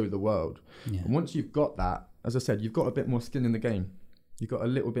show the world. Yeah. And once you've got that, as I said, you've got a bit more skin in the game. You've got a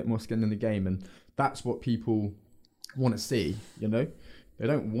little bit more skin in the game, and that's what people want to see, They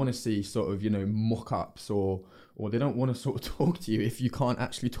don't want to see sort of, mock-ups or they don't want to sort of talk to you if you can't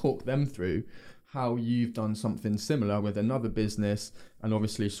actually talk them through how you've done something similar with another business, and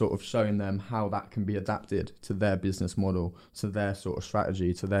obviously sort of showing them how that can be adapted to their business model, to their sort of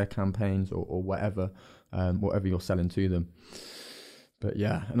strategy, to their campaigns or whatever you're selling to them. But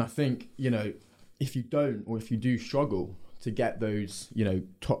yeah, and I think, if you don't, or if you do struggle to get those,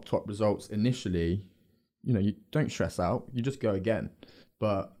 top results initially, you don't stress out, you just go again.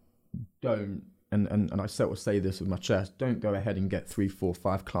 But don't, and I sort of say this with my chest, don't go ahead and get 3, 4,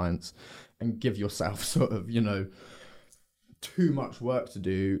 5 clients and give yourself sort of, too much work to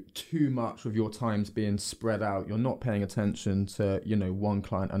do, too much of your time's being spread out. You're not paying attention to, one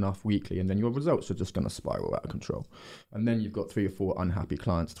client enough weekly, and then your results are just going to spiral out of control. And then you've got 3 or 4 unhappy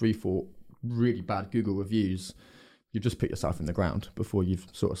clients, 3, 4 really bad Google reviews. You've just put yourself in the ground before you've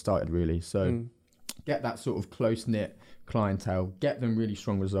sort of started, really. So get that sort of close-knit clientele, get them really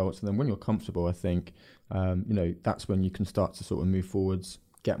strong results, and then when you're comfortable, I think, that's when you can start to sort of move forwards,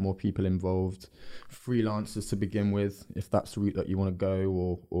 get more people involved, freelancers to begin with, if that's the route that you want to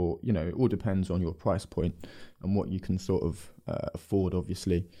go, or it all depends on your price point and what you can sort of afford,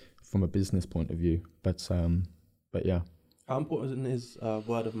 obviously, from a business point of view. But yeah. How important is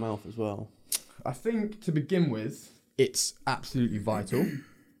word of mouth as well? I think to begin with, it's absolutely vital.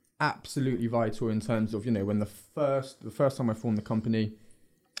 Absolutely vital in terms of, when the first time I formed the company,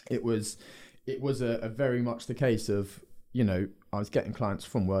 it was a very much the case of, I was getting clients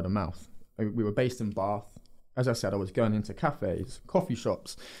from word of mouth. We were based in Bath. As I said, I was going into cafes, coffee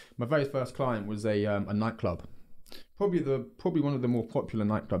shops. My very first client was a nightclub, probably one of the more popular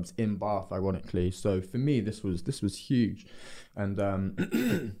nightclubs in Bath, ironically. So for me, this was huge, and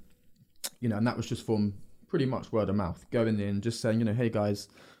and that was just from pretty much word of mouth, going in, just saying, hey guys,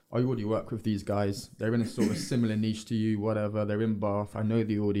 I already work with these guys. They're in a sort of similar niche to you, whatever. They're in Bath. I know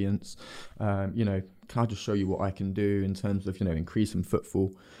the audience. Can I just show you what I can do in terms of, increasing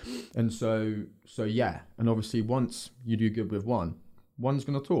footfall? And so yeah. And obviously, once you do good with one's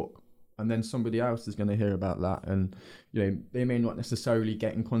going to talk, and then somebody else is going to hear about that. And, they may not necessarily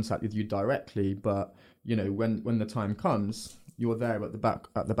get in contact with you directly, but, when the time comes, you're there at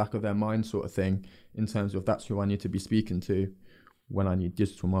the back of their mind, sort of thing, in terms of that's who I need to be speaking to when I need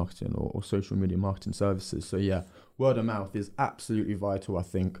digital marketing or social media marketing services. So yeah, word of mouth is absolutely vital, I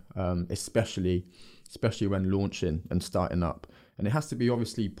think, especially when launching and starting up. And it has to be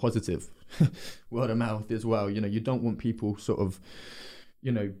obviously positive word of mouth as well. You don't want people sort of,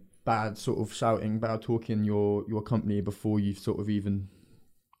 bad sort of shouting, bad talking your company before you've sort of even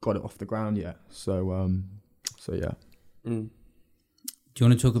got it off the ground yet. So yeah. Do you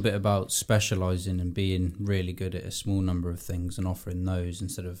want to talk a bit about specialising and being really good at a small number of things and offering those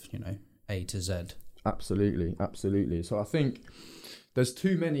instead of, A to Z? Absolutely. So I think there's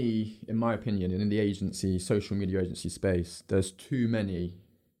too many, in my opinion, in the social media agency space, there's too many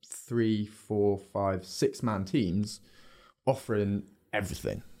 3, 4, 5, 6-man teams offering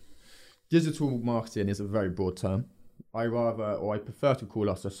everything. Digital marketing is a very broad term. I prefer to call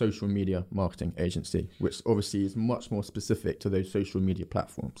us a social media marketing agency, which obviously is much more specific to those social media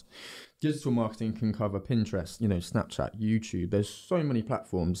platforms. Digital marketing can cover Pinterest, Snapchat, YouTube. There's so many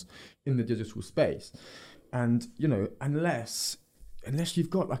platforms in the digital space. And, unless unless you've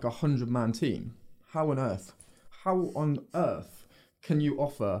got like 100-man team, how on earth can you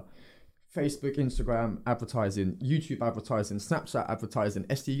offer Facebook, Instagram advertising, YouTube advertising, Snapchat advertising,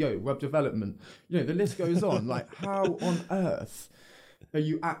 SEO, web development, the list goes on. Like, how on earth are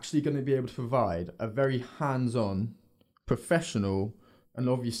you actually going to be able to provide a very hands-on, professional, and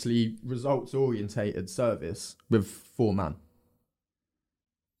obviously results-orientated service with 4-man?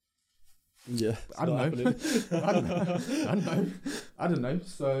 Yeah, I don't know.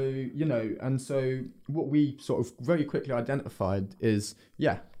 So, and so what we sort of very quickly identified is,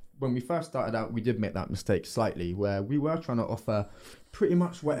 when we first started out, we did make that mistake slightly, where we were trying to offer pretty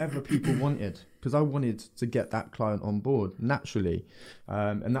much whatever people wanted, because I wanted to get that client on board naturally.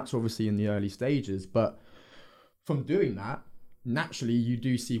 And that's obviously in the early stages. But from doing that, naturally, you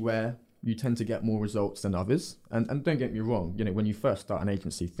do see where you tend to get more results than others. And don't get me wrong, when you first start an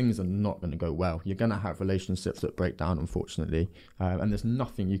agency, things are not going to go well. You're going to have relationships that break down, unfortunately. And there's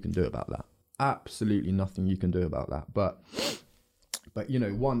nothing you can do about that. Absolutely nothing you can do about that. But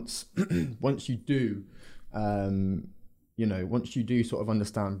once you do, once you do sort of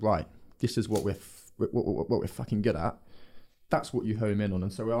understand, right, this is what we're fucking good at, that's what you home in on.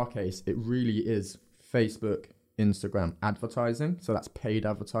 And so in our case, it really is Facebook, Instagram advertising, so that's paid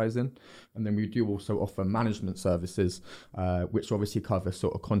advertising. And then we do also offer management services, which obviously cover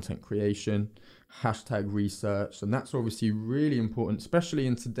sort of content creation, hashtag research, and that's obviously really important, especially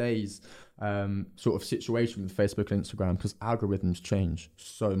in today's sort of situation with Facebook and Instagram, because algorithms change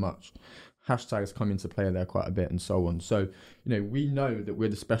so much. Hashtags come into play there quite a bit and so on. So, we know that we're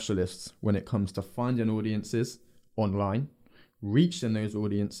the specialists when it comes to finding audiences online, reaching those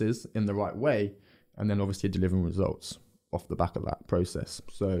audiences in the right way, and then obviously delivering results off the back of that process.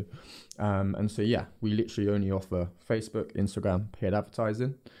 So, we literally only offer Facebook, Instagram, paid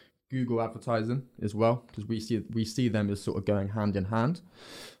advertising, Google advertising as well, because we see them as sort of going hand in hand.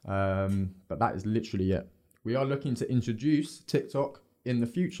 But that is literally it. We are looking to introduce TikTok in the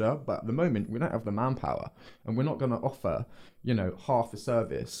future, but at the moment we don't have the manpower, and we're not going to offer, half a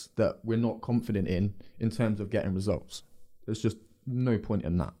service that we're not confident in terms of getting results. There's just no point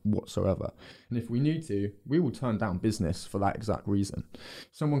in that whatsoever. And if we need to, we will turn down business for that exact reason.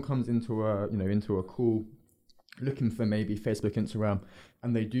 Someone comes into a call looking for maybe Facebook, Instagram,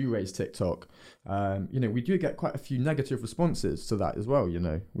 and they do raise TikTok. We do get quite a few negative responses to that as well.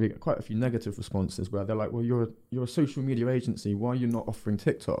 We get quite a few negative responses where they're like, well, you're a social media agency, why are you not offering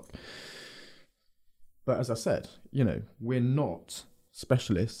TikTok? But as I said, we're not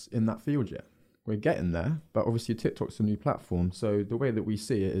specialists in that field yet. We're getting there, but obviously TikTok's a new platform. So the way that we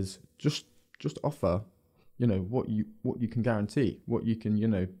see it is just offer, what you can guarantee, what you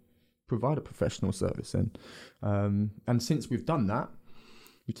can, provide a professional service in. And since we've done that,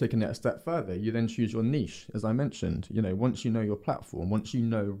 we've taken it a step further. You then choose your niche, as I mentioned. Once you know your platform, once you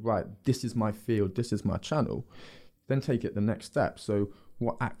know, right, this is my field, this is my channel, then take it the next step. So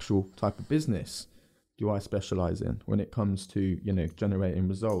what actual type of business do I specialize in when it comes to, generating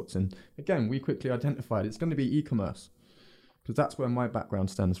results? And again, we quickly identified it's going to be e-commerce, because that's where my background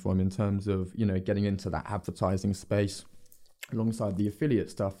stems from in terms of, getting into that advertising space alongside the affiliate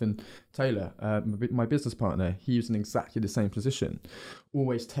stuff. And Taylor, my business partner, he was in exactly the same position,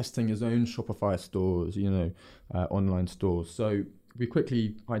 always testing his own Shopify stores, online stores. So we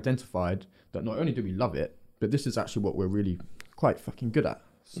quickly identified that not only do we love it, but this is actually what we're really quite fucking good at.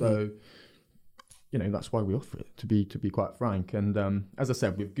 So that's why we offer it, to be quite frank. And as I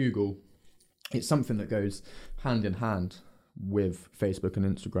said, with Google, it's something that goes hand in hand with Facebook and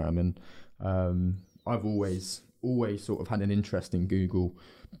Instagram. And I've always sort of had an interest in Google,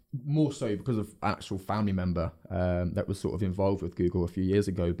 more so because of an actual family member that was sort of involved with Google a few years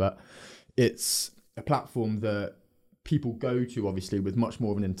ago. But it's a platform that people go to, obviously, with much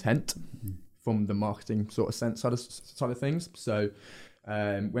more of an intent from the marketing sort of sense side of things. So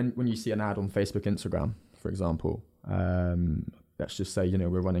when you see an ad on Facebook, Instagram, for example, let's just say,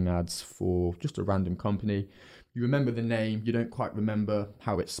 we're running ads for just a random company. You remember the name, you don't quite remember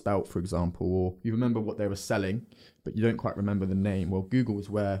how it's spelt, for example, or you remember what they were selling, but you don't quite remember the name. Well, Google is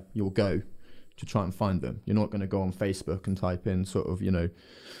where you'll go to try and find them. You're not going to go on Facebook and type in sort of,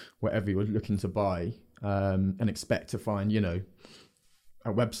 whatever you're looking to buy and expect to find,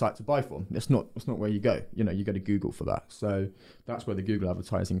 a website to buy from. It's not where you go. You go to Google for that. So that's where the Google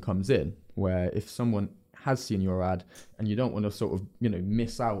advertising comes in, where if someone has seen your ad and you don't want to sort of,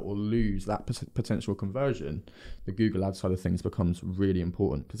 miss out or lose that potential conversion, the Google ad side of things becomes really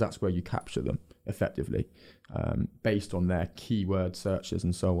important, because that's where you capture them effectively based on their keyword searches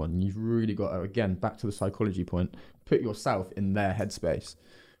and so on. You've really got to, again, back to the psychology point, put yourself in their headspace.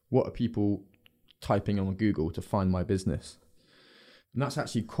 What are people typing on Google to find my business? And that's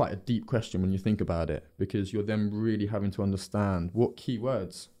actually quite a deep question when you think about it, because you're then really having to understand what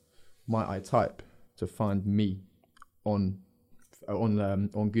keywords might I type to find me on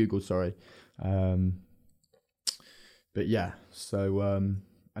Google, sorry. But yeah, so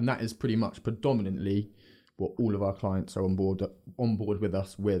and that is pretty much predominantly what all of our clients are on board with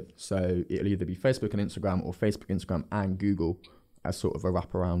us with. So it'll either be Facebook and Instagram, or Facebook, Instagram, and Google as sort of a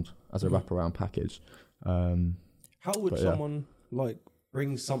wraparound package. How would someone like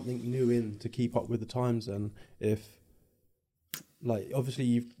bring something new in to keep up with the times? And if, like,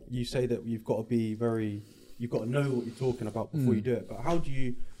 obviously you say that you've got to know what you're talking about before you do it. But how do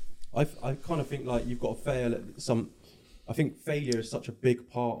you? I kind of think like you've got to fail at some. I think failure is such a big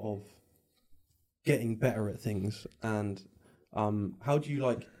part of getting better at things. And how do you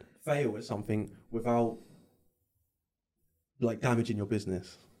like fail at something without like damaging your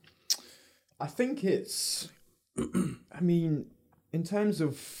business? I think it's, I mean, in terms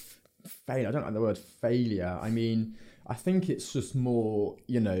of failure, I don't like the word failure. I mean, I think it's just more,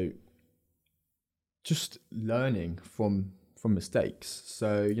 just learning from mistakes.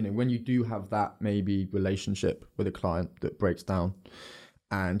 So, when you do have that maybe relationship with a client that breaks down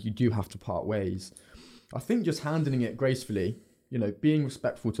and you do have to part ways, I think just handling it gracefully, being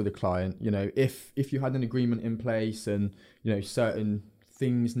respectful to the client, if you had an agreement in place and, certain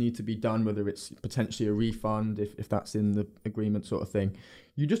things need to be done, whether it's potentially a refund, if that's in the agreement sort of thing,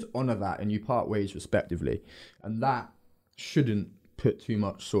 you just honor that and you part ways respectively. And that shouldn't put too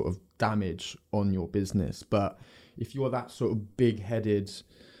much sort of damage on your business. But if you're that sort of big-headed,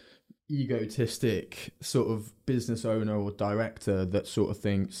 egotistic sort of business owner or director that sort of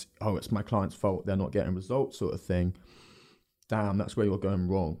thinks, oh, it's my client's fault, they're not getting results sort of thing, damn, that's where you're going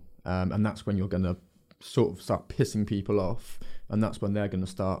wrong. And that's when you're going to sort of start pissing people off. And that's when they're going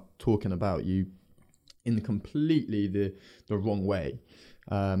to start talking about you in completely the wrong way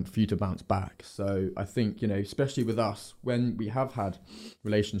for you to bounce back. So I think, especially with us, when we have had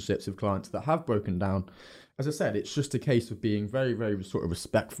relationships with clients that have broken down, as I said, it's just a case of being very, very sort of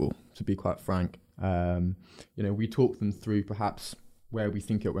respectful, to be quite frank. We talk them through perhaps where we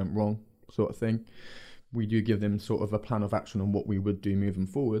think it went wrong sort of thing. We do give them sort of a plan of action on what we would do moving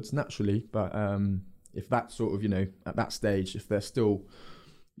forwards, naturally. But if that's sort of, at that stage, if they're still,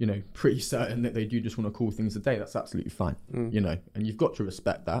 pretty certain that they do just want to call things a day, that's absolutely fine, and you've got to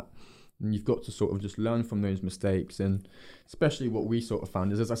respect that. And you've got to sort of just learn from those mistakes. And especially what we sort of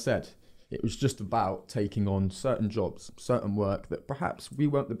found is, as I said, it was just about taking on certain jobs, certain work that perhaps we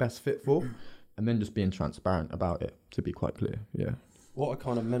weren't the best fit for, and then just being transparent about it, to be quite clear. Yeah. What I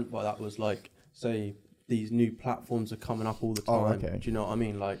kind of meant by that was like, say, these new platforms are coming up all the time. Oh, okay. Do you know what I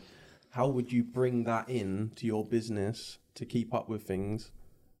mean? Like, how would you bring that in to your business to keep up with things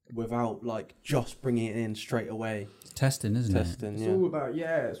without like just bringing it in straight away? It's testing, isn't it? It's all about,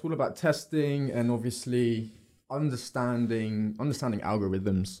 it's all about testing and obviously understanding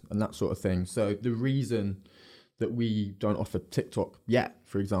algorithms and that sort of thing. So the reason that we don't offer TikTok yet,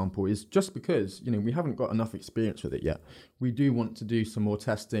 for example, is just because, we haven't got enough experience with it yet. We do want to do some more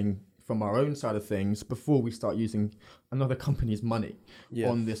testing from our own side of things before we start using another company's money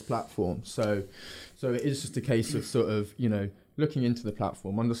on this platform. So it is just a case of sort of, looking into the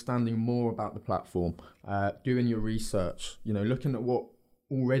platform, understanding more about the platform, doing your research, looking at what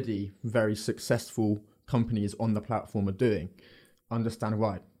already very successful companies on the platform are doing, understand,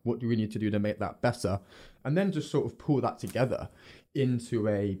 right, what do we need to do to make that better, and then just sort of pull that together into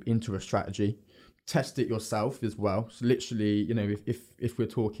a strategy. Test it yourself as well. So literally, if we're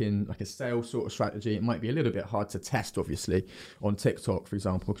talking like a sales sort of strategy, it might be a little bit hard to test, obviously, on TikTok, for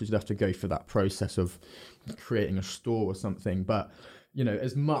example, because you'd have to go through that process of creating a store or something. But,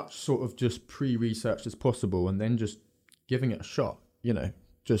 as much sort of just pre-research as possible, and then just giving it a shot,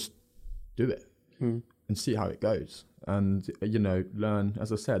 just do it and see how it goes. And, learn,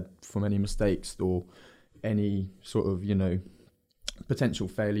 as I said, from any mistakes or any sort of, potential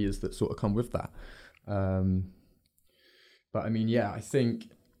failures that sort of come with that. But I mean, I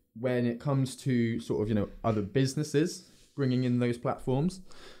think when it comes to sort of, other businesses bringing in those platforms,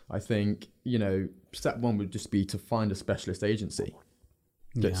 I think, step one would just be to find a specialist agency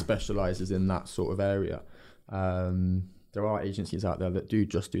that specializes in that sort of area. There are agencies out there that do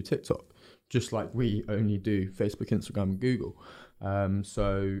TikTok, just like we only do Facebook, Instagram, and Google.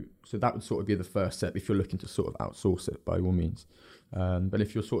 So that would sort of be the first step if you're looking to sort of outsource it, by all means. But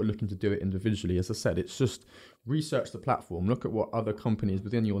if you're sort of looking to do it individually, as I said, it's just research the platform, look at what other companies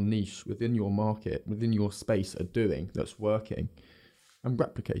within your niche, within your market, within your space are doing that's working, and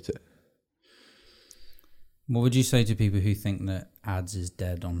replicate it. What would you say to people who think that ads is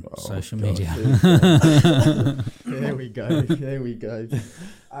dead on social God, media? Here we go. Here we go.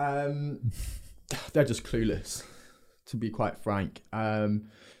 They're just clueless, to be quite frank.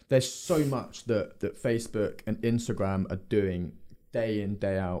 There's so much that Facebook and Instagram are doing day in,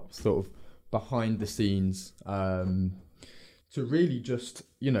 day out, sort of behind the scenes, to really just,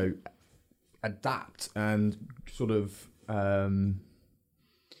 adapt and sort of,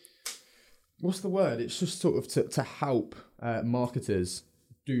 what's the word? It's just sort of to help marketers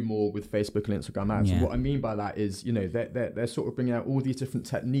do more with Facebook and Instagram ads. Yeah. And what I mean by that is, they're sort of bringing out all these different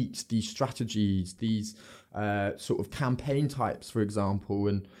techniques, these strategies, these sort of campaign types, for example.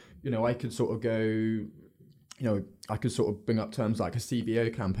 And, I could sort of go, I could sort of bring up terms like a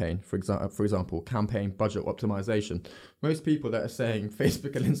CBO campaign, for example, campaign budget optimization. Most people that are saying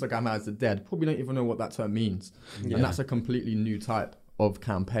Facebook and Instagram ads are dead probably don't even know what that term means. Yeah. And that's a completely new type of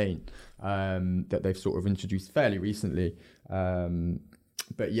campaign that they've sort of introduced fairly recently.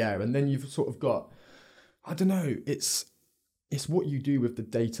 But yeah, and then you've sort of got, I don't know, it's what you do with the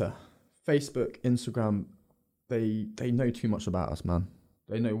data. Facebook, Instagram, they know too much about us, man.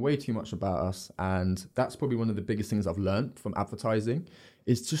 They know way too much about us. And that's probably one of the biggest things I've learned from advertising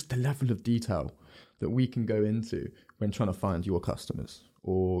is just the level of detail that we can go into when trying to find your customers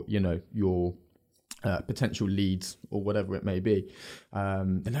or, your potential leads or whatever it may be.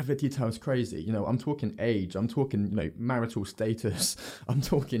 The level of detail is crazy. I'm talking age, I'm talking, marital status, I'm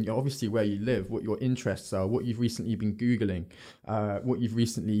talking obviously where you live, what your interests are, what you've recently been Googling, what you've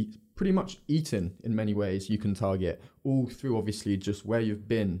recently pretty much eaten in many ways you can target, all through obviously just where you've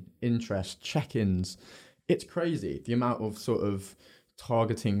been, interest, check-ins. It's crazy the amount of sort of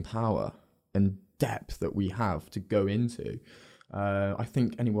targeting power and depth that we have to go into. I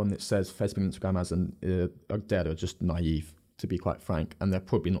think anyone that says Facebook and Instagram ads are dead are just naive, to be quite frank, and they're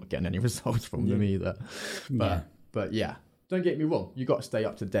probably not getting any results from them either. But yeah, don't get me wrong. You've got to stay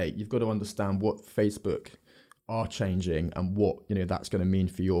up to date. You've got to understand what Facebook are changing and what that's going to mean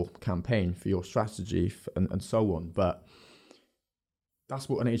for your campaign, for your strategy, and so on. But that's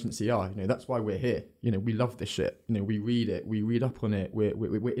what an agency are. That's why we're here. We love this shit. We read it, we read up on it.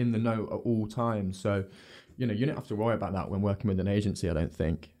 We're in the know at all times. So. You don't have to worry about that when working with an agency, I don't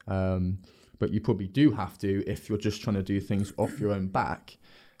think. But you probably do have to if you're just trying to do things off your own back,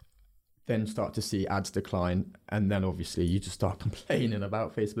 then start to see ads decline. And then obviously you just start complaining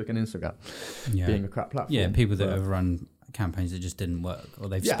about Facebook and Instagram being a crap platform. Yeah, people that have run campaigns that just didn't work or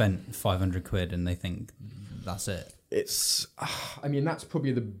they've spent 500 quid and they think that's it. That's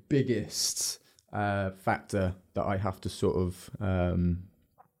probably the biggest factor that I have to sort of...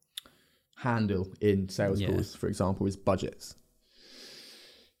 handle in sales calls, for example, is budgets.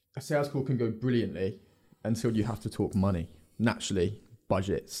 A sales call can go brilliantly until you have to talk money, naturally,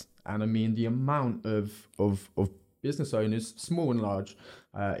 budgets. And the amount of business owners, small and large,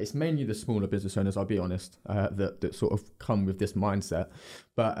 it's mainly the smaller business owners, I'll be honest, that sort of come with this mindset.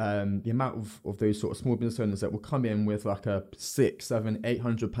 But the amount of those sort of small business owners that will come in with like a £600, £700,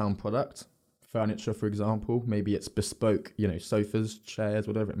 £800 product, furniture, for example, maybe it's bespoke, sofas, chairs,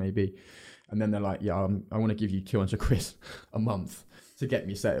 whatever it may be. And then they're like, I want to give you 200 quid a month to get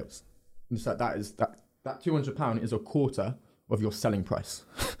me sales. And it's like, that £200 is a quarter of your selling price.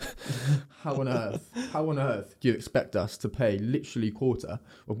 How on earth do you expect us to pay literally quarter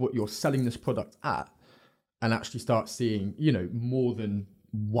of what you're selling this product at and actually start seeing, more than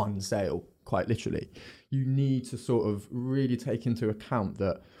one sale, quite literally? You need to sort of really take into account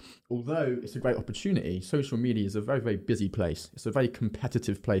that although it's a great opportunity, social media is a very, very busy place. It's a very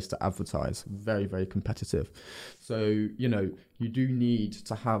competitive place to advertise, very, very competitive. So, you do need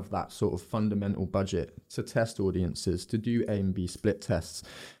to have that sort of fundamental budget to test audiences, to do A and B split tests.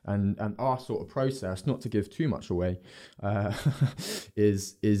 And our sort of process, not to give too much away,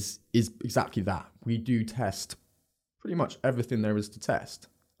 is exactly that. We do test pretty much everything there is to test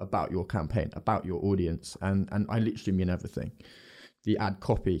about your campaign, about your audience. And I literally mean everything. The ad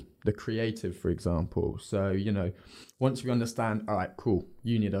copy, the creative, for example. So, once we understand, all right, cool,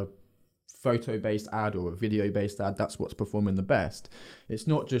 you need a photo-based ad or a video-based ad, that's what's performing the best. It's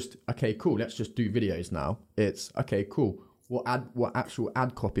not just, okay, cool, let's just do videos now. It's, okay, cool, what actual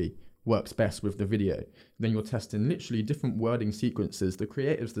ad copy works best with the video? Then you're testing literally different wording sequences. The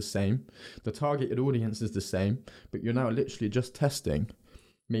creative's the same, the targeted audience is the same, but you're now literally just testing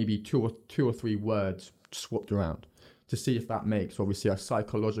maybe two or three words swapped around to see if that makes obviously a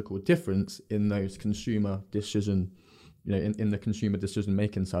psychological difference in those consumer decision, in the consumer decision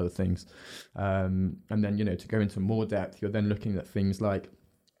making side of things. And then, to go into more depth, you're then looking at things like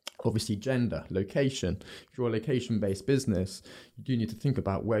Obviously, gender, location. If you're a location-based business, you do need to think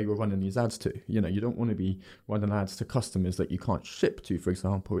about where you're running these ads to. You know, you don't want to be running ads to customers that you can't ship to, for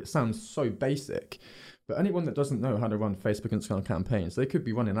example. It sounds so basic, but anyone that doesn't know how to run Facebook and Instagram campaigns, they could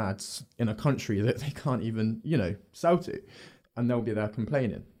be running ads in a country that they can't even, you know, sell to, and they'll be there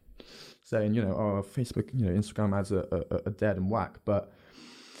complaining, saying, you know, oh, Facebook, you know, Instagram ads are dead and whack. But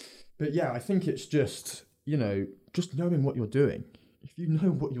yeah, I think it's just, you know, just knowing what you're doing. If you know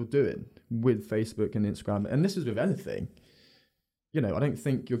what you're doing with Facebook and Instagram, and this is with anything, you know, I don't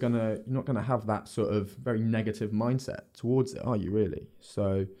think you're not gonna have that sort of very negative mindset towards it, are you really?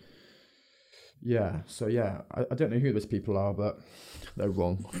 So yeah, I don't know who those people are, but they're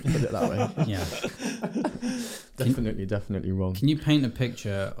wrong. Put it that way. Yeah, definitely wrong. Can you paint a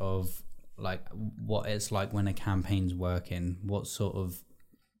picture of like what it's like when a campaign's working? What sort of,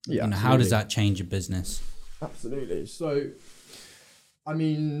 yeah, you know, how does that change your business? Absolutely. So, I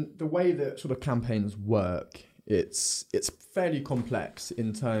mean, the way that sort of campaigns work, it's fairly complex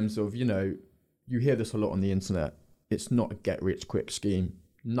in terms of, you know, you hear this a lot on the internet. It's not a get rich quick scheme.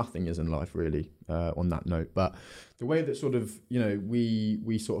 Nothing is in life really on that note. But the way that sort of, you know,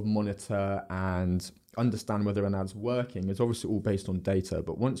 we sort of monitor and understand whether an ad's working is obviously all based on data.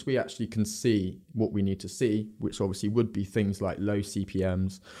 But once we actually can see what we need to see, which obviously would be things like low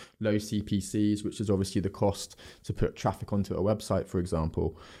CPMs, low CPCs, which is obviously the cost to put traffic onto a website, for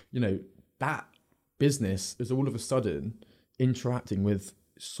example, you know, that business is all of a sudden interacting with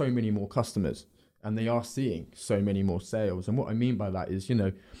so many more customers, and they are seeing so many more sales. And what I mean by that is, you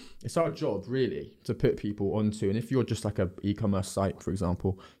know, it's our job really to put people onto, and if you're just like a e-commerce site, for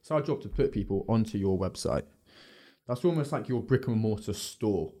example, it's our job to put people onto your website. That's almost like your brick and mortar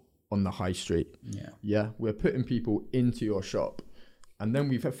store on the high street. Yeah. We're putting people into your shop, and then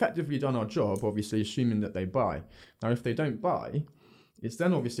we've effectively done our job, obviously assuming that they buy. Now, if they don't buy, it's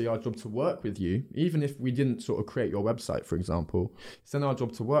then obviously our job to work with you, even if we didn't sort of create your website, for example. It's then our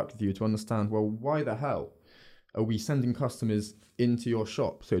job to work with you to understand, well, why the hell are we sending customers into your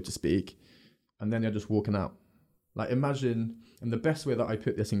shop, so to speak, and then they're just walking out? Like, imagine, and the best way that I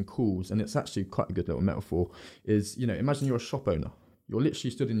put this in calls, and it's actually quite a good little metaphor, is, you know, imagine you're a shop owner. You're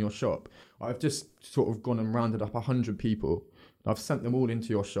literally stood in your shop. I've just sort of gone and rounded up 100 people. I've sent them all into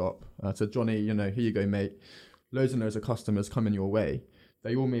your shop. Said, Johnny, you know, here you go, mate. Loads and loads of customers coming your way.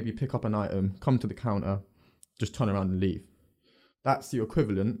 They all maybe pick up an item, come to the counter, just turn around and leave. That's the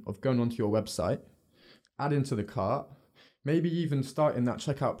equivalent of going onto your website, adding to the cart, maybe even starting that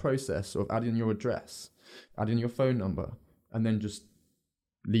checkout process of adding your address, adding your phone number, and then just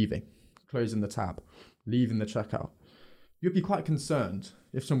leaving, closing the tab, leaving the checkout. You'd be quite concerned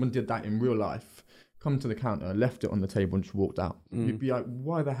if someone did that in real life, come to the counter, left it on the table and just walked out. You'd be like,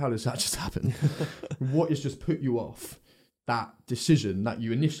 why the hell has that just happened? What has just put you off that decision that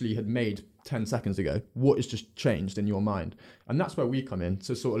you initially had made 10 seconds ago? What has just changed in your mind? And that's where we come in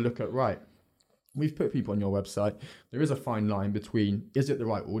to sort of look at, right, we've put people on your website. There is a fine line between, is it the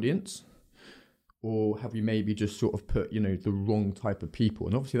right audience? Or have we maybe just sort of put, you know, the wrong type of people?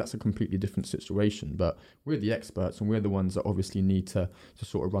 And obviously that's a completely different situation, but we're the experts and we're the ones that obviously need to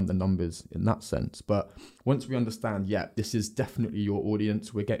sort of run the numbers in that sense. But once we understand, yeah, this is definitely your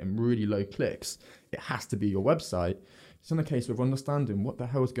audience, we're getting really low clicks, it has to be your website. It's in a case of understanding what the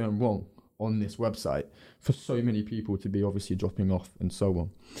hell is going wrong on this website for so many people to be obviously dropping off and so on.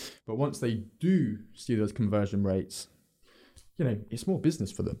 But once they do see those conversion rates, you know, it's more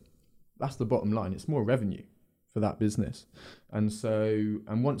business for them. That's the bottom line. It's more revenue for that business. And so,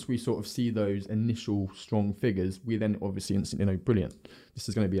 and once we sort of see those initial strong figures, we then obviously instantly know, brilliant, this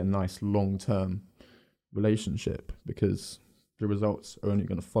is going to be a nice long-term relationship because the results are only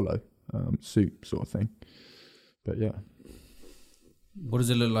going to follow suit sort of thing. But yeah. What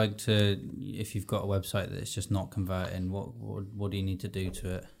does it look like to, if you've got a website that's just not converting, what do you need to do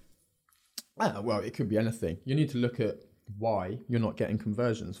to it? Well, it could be anything. You need to look at why you're not getting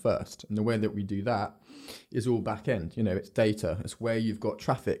conversions first. And the way that we do that is all back end. You know, it's data. It's where you've got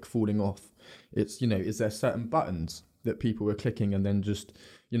traffic falling off. It's, you know, is there certain buttons that people are clicking and then just,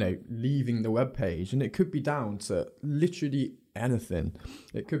 you know, leaving the web page? And it could be down to literally anything.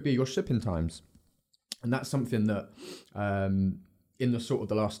 It could be your shipping times. And that's something that in the sort of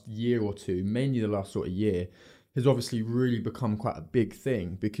the last year or two, mainly the last sort of year, has obviously really become quite a big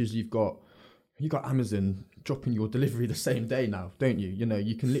thing because you've got Amazon dropping your delivery the same day now, don't you? You know,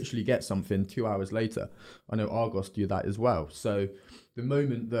 you can literally get something 2 hours later. I know Argos do that as well. So the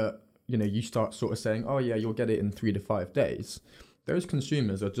moment that, you know, you start sort of saying, oh yeah, you'll get it in 3 to 5 days, those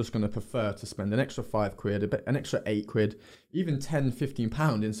consumers are just going to prefer to spend an extra £5, an extra £8, even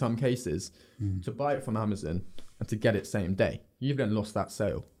 £10-15 in some cases to buy it from Amazon and to get it same day. You've then lost that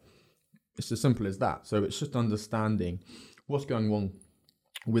sale. It's as simple as that. So it's just understanding what's going on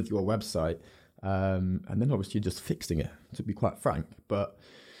with your website, and then obviously just fixing it, to be quite frank. But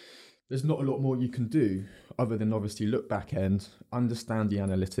there's not a lot more you can do other than obviously look back end, understand the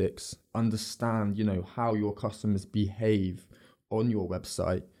analytics, understand, how your customers behave on your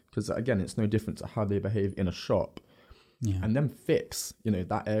website. Because again, it's no different to how they behave in a shop. Yeah. And then fix,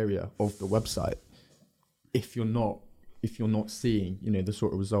 that area of the website if you're not seeing, the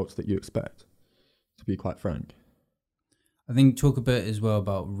sort of results that you expect, to be quite frank. I think talk a bit as well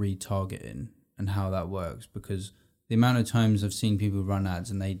about retargeting and how that works, because the amount of times I've seen people run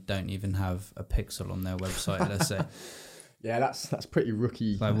ads and they don't even have a pixel on their website, let's say. Yeah, that's pretty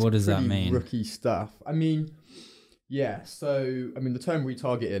rookie. Like, what does that mean? Rookie stuff. I mean, yeah. So, the term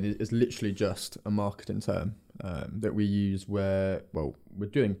retargeting is literally just a marketing term that we use where, we're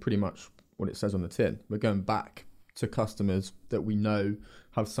doing pretty much what it says on the tin. We're going back to customers that we know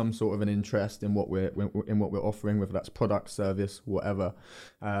have some sort of an interest in what we're offering, whether that's product, service, whatever.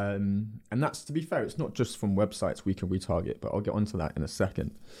 And that's, to be fair, it's not just from websites we can retarget, but I'll get onto that in a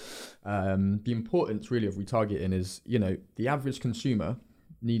second. The importance really of retargeting is, the average consumer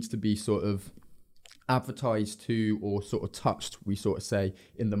needs to be sort of advertised to or sort of touched, we sort of say,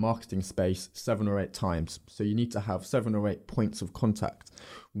 in the marketing space 7 or 8 times. So you need to have 7 or 8 points of contact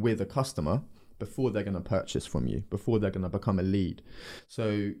with a customer before they're going to purchase from you, before they're going to become a lead.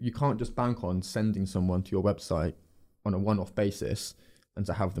 So you can't just bank on sending someone to your website on a one-off basis and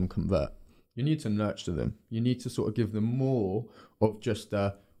to have them convert. You need to nurture them. You need to sort of give them more of just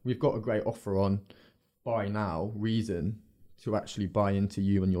we've got a great offer on, buy now reason to actually buy into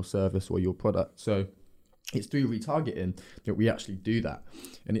you and your service or your product. So it's through retargeting that we actually do that.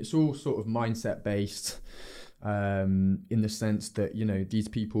 And it's all sort of mindset based in the sense that, these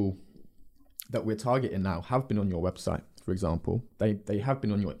people that we're targeting now have been on your website, for example. They have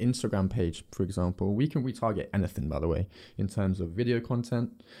been on your Instagram page, for example. We can retarget anything, by the way, in terms of video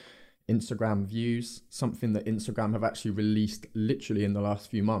content, Instagram views. Something that Instagram have actually released literally in the last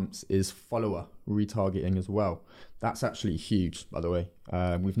few months is follower retargeting as well. That's actually huge, by the way.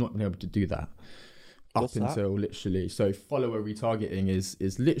 We've not been able to do that until literally. So follower retargeting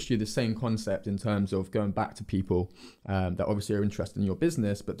is literally the same concept in terms of going back to people that obviously are interested in your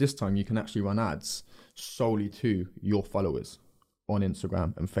business, but this time you can actually run ads solely to your followers on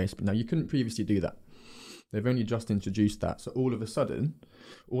Instagram and Facebook. Now, you couldn't previously do that. They've only just introduced that. So all of a sudden,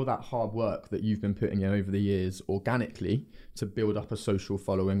 all that hard work that you've been putting in over the years organically to build up a social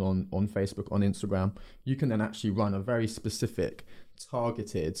following on Facebook, on Instagram, you can then actually run a very specific,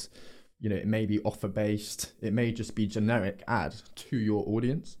 targeted, it may be offer-based, it may just be generic ad to your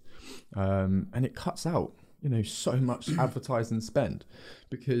audience. And it cuts out, so much advertising spend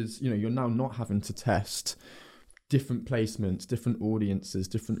because, you're now not having to test different placements, different audiences,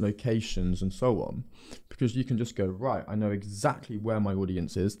 different locations, and so on, because you can just go, right, I know exactly where my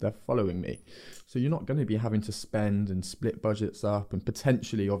audience is, they're following me. So you're not going to be having to spend and split budgets up and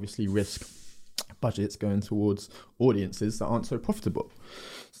potentially obviously risk budgets going towards audiences that aren't so profitable.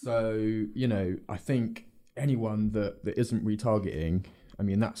 So, I think anyone that isn't retargeting,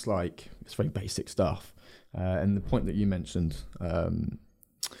 that's it's very basic stuff. And the point that you mentioned,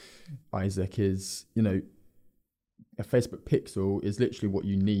 Isaac, is, a Facebook pixel is literally what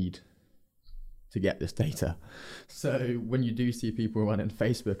you need to get this data. So when you do see people running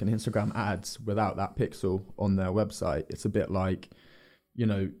Facebook and Instagram ads without that pixel on their website, it's a bit like,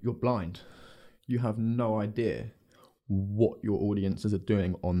 you're blind. You have no idea what your audiences are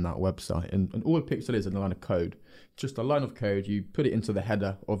doing on that website. And all a pixel is a line of code. Just a line of code, you put it into the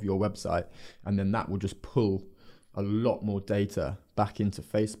header of your website, and then that will just pull a lot more data back into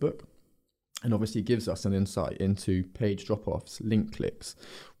Facebook. And obviously gives us an insight into page drop-offs, link clicks,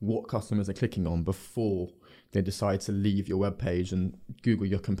 what customers are clicking on before they decide to leave your webpage and Google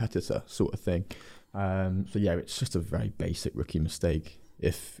your competitor, sort of thing. So yeah, it's just a very basic rookie mistake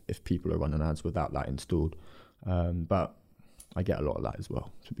if people are running ads without that installed. But I get a lot of that as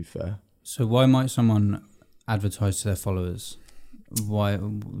well, to be fair. So why might someone advertise to their followers? Why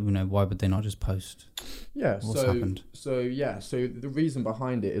would they not just post? Yeah, What's happened? So the reason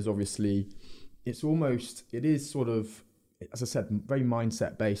behind it is obviously it is sort of, as I said, very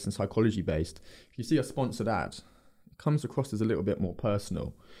mindset based and psychology based. If you see a sponsored ad, it comes across as a little bit more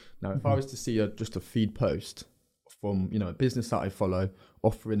personal. Now, if I was to see just a feed post from a business that I follow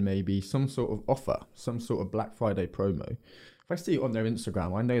offering maybe some sort of offer, some sort of Black Friday promo, if I see it on their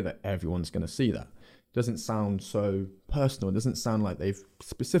Instagram, I know that everyone's going to see that. doesn't sound so personal. It doesn't sound like they've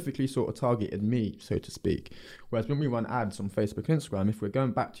specifically sort of targeted me, so to speak. Whereas when we run ads on Facebook and Instagram, if we're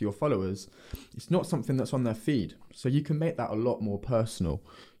going back to your followers, it's not something that's on their feed. So you can make that a lot more personal.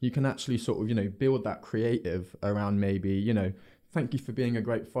 You can actually sort of, you know, build that creative around maybe, you know, thank you for being a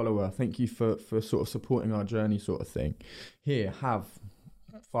great follower. Thank you for sort of supporting our journey sort of thing. Here, have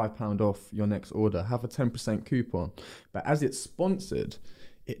 £5 off your next order. Have a 10% coupon. But as it's sponsored,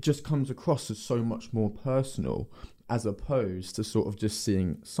 it just comes across as so much more personal, as opposed to sort of just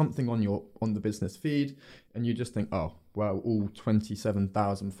seeing something on the business feed and you just think, oh, well, all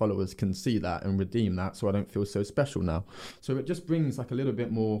 27,000 followers can see that and redeem that, so I don't feel so special now. So it just brings like a little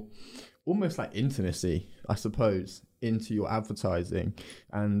bit more, almost like intimacy, I suppose, into your advertising.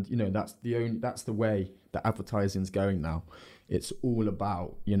 And, you know, that's the way that advertising is going now. It's all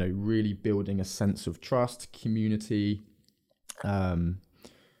about, you know, really building a sense of trust, community,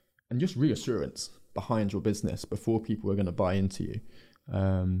 and just reassurance behind your business before people are going to buy into you.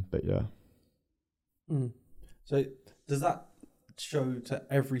 But yeah. So does that show to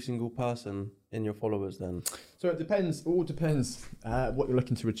every single person in your followers then? So it depends. All depends what you're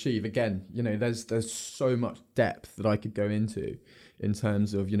looking to achieve. Again, you know, there's so much depth that I could go into in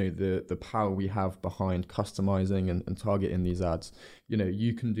terms of, you know, the power we have behind customizing and targeting these ads. You know,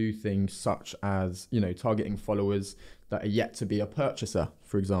 you can do things such as, you know, targeting followers that are yet to be a purchaser,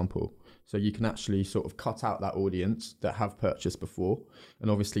 for example. So you can actually sort of cut out that audience that have purchased before, and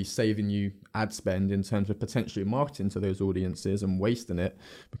obviously saving you ad spend in terms of potentially marketing to those audiences and wasting it,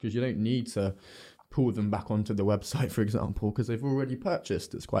 because you don't need to pull them back onto the website, for example, because they've already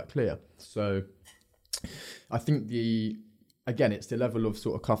purchased. It's quite clear. So I think it's the level of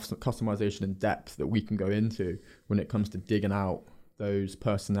sort of customization and depth that we can go into when it comes to digging out those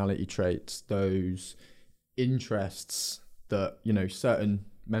personality traits, those interests that, you know, certain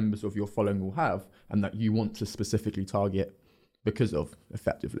members of your following will have and that you want to specifically target because of,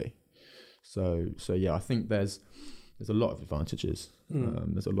 effectively. So yeah, I think there's a lot of advantages.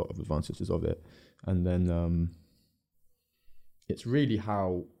 There's a lot of advantages of it. And then it's really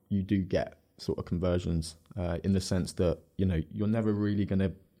how you do get sort of conversions, in the sense that, you know, you're never really going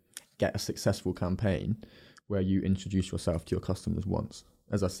to get a successful campaign where you introduce yourself to your customers once.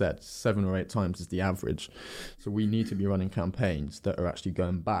 As I said, 7 or 8 times is the average. So we need to be running campaigns that are actually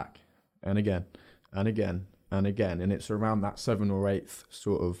going back and again and again and again. And it's around that 7th or 8th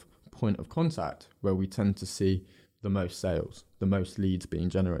sort of point of contact where we tend to see the most sales, the most leads being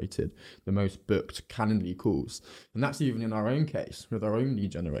generated, the most booked Calendly calls. And that's even in our own case with our own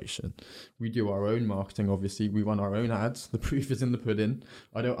lead generation. We do our own marketing, obviously. We run our own ads. The proof is in the pudding.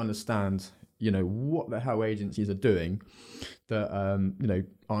 I don't understand, you know, what the hell agencies are doing that, you know,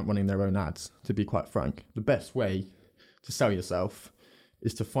 aren't running their own ads, to be quite frank. The best way to sell yourself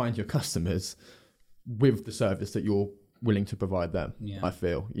is to find your customers with the service that you're willing to provide them, I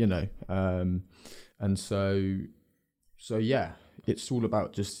feel, you know. And so yeah, it's all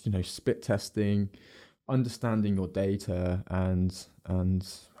about just, you know, split testing, understanding your data, and I mean,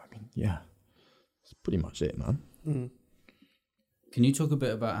 yeah, that's pretty much it, man. Can you talk a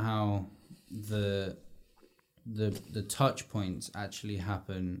bit about how the touch points actually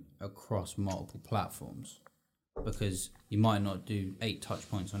happen across multiple platforms? Because you might not do 8 touch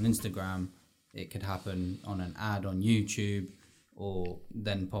points on Instagram. It could happen on an ad on YouTube, or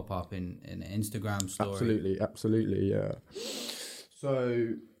then pop up in an Instagram story. Absolutely, yeah.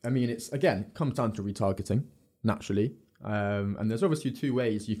 So, I mean, it comes down to retargeting, naturally. And there's obviously 2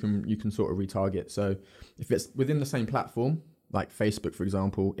 ways you can sort of retarget. So if it's within the same platform, like Facebook, for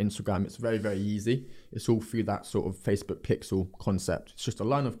example, Instagram, it's very, very easy. It's all through that sort of Facebook pixel concept. It's just a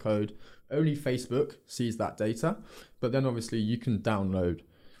line of code. Only Facebook sees that data. But then obviously you can download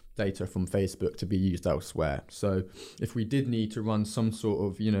data from Facebook to be used elsewhere. So if we did need to run some sort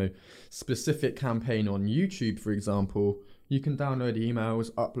of, you know, specific campaign on YouTube, for example, you can download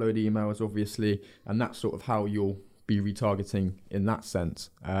emails, upload emails, obviously, and that's sort of how you'll be retargeting in that sense.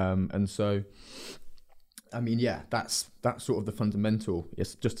 And so, I mean, yeah, that's sort of the fundamental.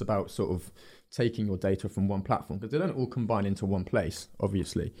 It's just about sort of taking your data from one platform, because they don't all combine into one place,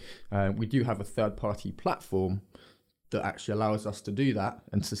 obviously. We do have a third-party platform that actually allows us to do that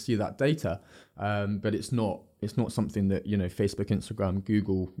and to see that data, but it's not something that, you know, Facebook, Instagram,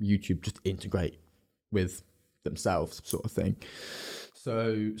 Google, YouTube just integrate with themselves, sort of thing.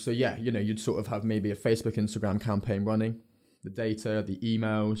 So yeah, you know, you'd sort of have maybe a Facebook, Instagram campaign running, the data, the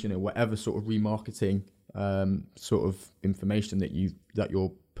emails, you know, whatever sort of remarketing sort of information that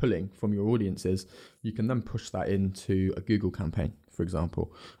you're pulling from your audiences, you can then push that into a Google campaign, for for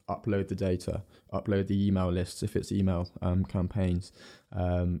example, upload the data, upload the email lists if it's email campaigns,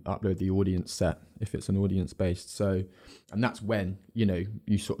 upload the audience set if it's an audience based. So, and that's when,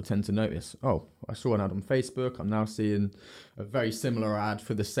 you sort of tend to notice, oh, I saw an ad on Facebook, I'm now seeing a very similar ad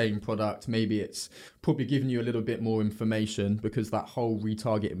for the same product. Maybe it's probably giving you a little bit more information, because that whole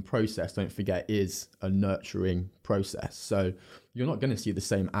retargeting process, don't forget, is a nurturing process. So you're not going to see the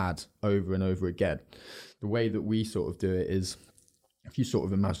same ad over and over again. The way that we sort of do it is, if you sort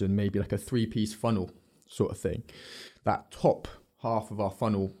of imagine maybe like a 3-piece funnel sort of thing, that top half of our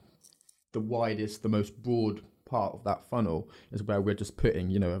funnel, the widest, the most broad part of that funnel, is where we're just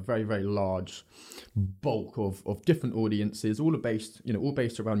putting, a very, very large bulk of different audiences, all based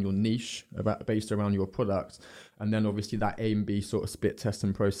around your niche, based around your product. And then obviously that A and B sort of split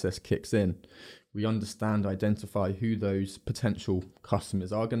testing process kicks in. We identify who those potential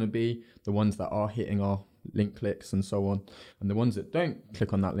customers are going to be, the ones that are hitting our link clicks and so on. And the ones that don't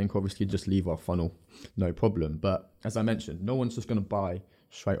click on that link, obviously just leave our funnel, no problem. But as I mentioned, no one's just going to buy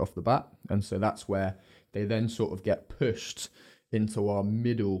straight off the bat. And so that's where they then sort of get pushed into our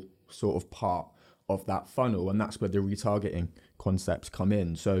middle sort of part of that funnel. And that's where the retargeting concepts come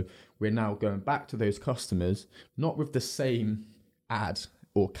in. So we're now going back to those customers, not with the same ad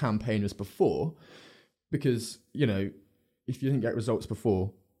or campaign as before, because, if you didn't get results before,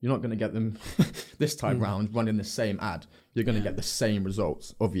 you're not going to get them this time round running the same ad. You're going to get the same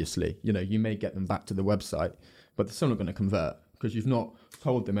results, obviously. You may get them back to the website, but they're still not going to convert, because you've not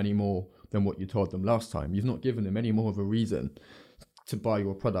told them any more than what you told them last time. You've not given them any more of a reason to buy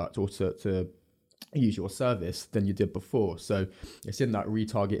your product or to use your service than you did before. So it's in that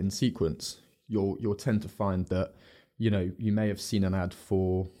retargeting sequence. You'll tend to find that, you may have seen an ad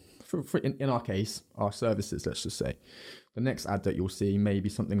for in our case, our services, let's just say. The next ad that you'll see may be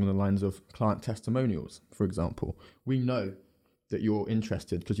something on the lines of client testimonials, for example. We know that you're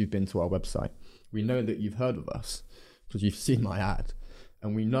interested because you've been to our website. We know that you've heard of us because you've seen my ad.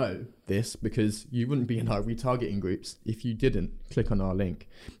 And we know this because you wouldn't be in our retargeting groups if you didn't click on our link,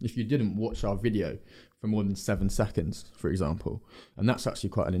 if you didn't watch our video for more than 7 seconds, for example. And that's actually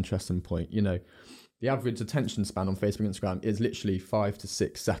quite an interesting point. The average attention span on Facebook and Instagram is literally 5 to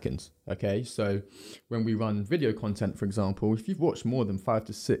 6 seconds. Okay, so when we run video content, for example, if you've watched more than 5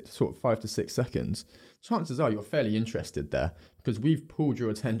 to 6 seconds, chances are you're fairly interested there, because we've pulled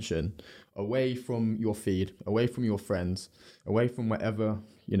your attention away from your feed, away from your friends, away from whatever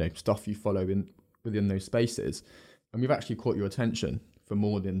stuff you follow within those spaces, and we've actually caught your attention for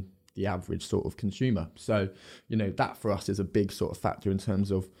more than the average sort of consumer. So that for us is a big sort of factor in terms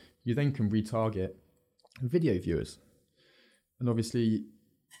of you then can retarget video viewers, and obviously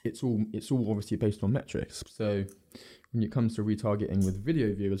it's all obviously based on metrics. So when it comes to retargeting with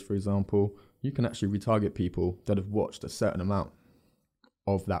video viewers, for example, you can actually retarget people that have watched a certain amount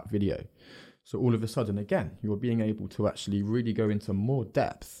of that video. So all of a sudden, again, you're being able to actually really go into more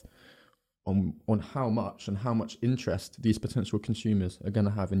depth on how much interest these potential consumers are going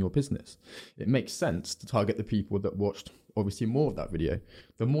to have in your business. It makes sense to target the people that watched obviously more of that video.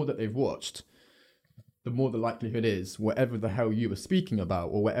 The more that they've watched, the more the likelihood is whatever the hell you were speaking about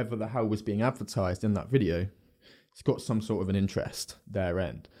or whatever the hell was being advertised in that video, it's got some sort of an interest their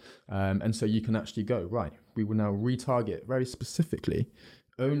end. And so you can actually go, right, we will now retarget very specifically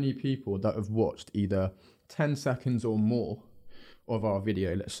only people that have watched either 10 seconds or more of our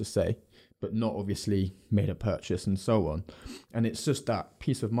video, let's just say, but not obviously made a purchase and so on. And it's just that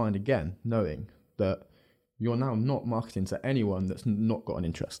peace of mind again, knowing that you're now not marketing to anyone that's not got an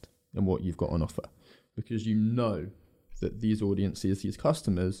interest in what you've got on offer, because you know that these audiences, these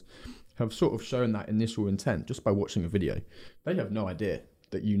customers, have sort of shown that initial intent just by watching a video. They have no idea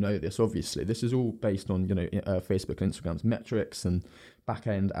that you know this, obviously. This is all based on, Facebook and Instagram's metrics and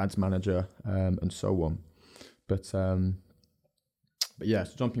back-end ads manager and so on. But yeah,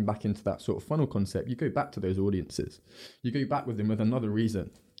 so jumping back into that sort of funnel concept, you go back to those audiences. You go back with them with another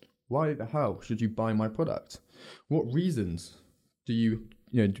reason. Why the hell should you buy my product? What reasons do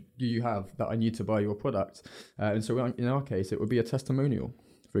you have that I need to buy your product? And so in our case, it would be a testimonial,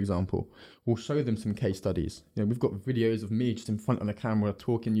 for example. We'll show them some case studies. We've got videos of me just in front of the camera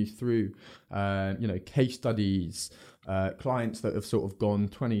talking you through, case studies, clients that have sort of gone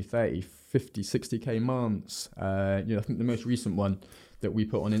 20, 30, 50, 60K months. I think the most recent one that we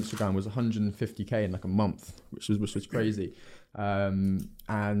put on Instagram was 150K in like a month, which was crazy. And,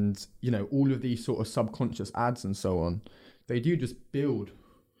 all of these sort of subconscious ads and so on, they do just build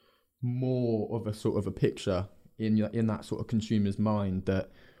more of a sort of a picture in that sort of consumer's mind that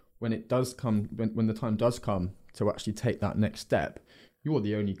when it does come, when the time does come to actually take that next step, you're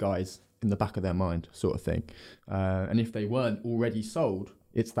the only guys in the back of their mind, sort of thing. And if they weren't already sold,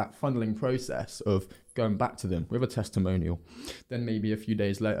 it's that funneling process of going back to them with a testimonial. Then maybe a few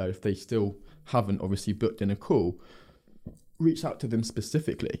days later, if they still haven't obviously booked in a call, reach out to them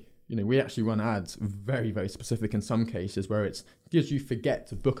specifically. You know, we actually run ads very, very specific in some cases where it's because you forget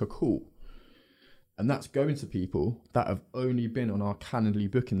to book a call. And that's going to people that have only been on our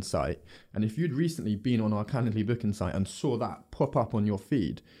Calendly booking site. And if you'd recently been on our Calendly booking site and saw that pop up on your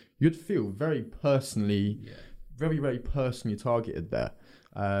feed, you'd feel very personally, very, very personally targeted there.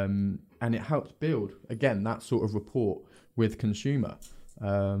 And it helps build, again, that sort of rapport with consumer.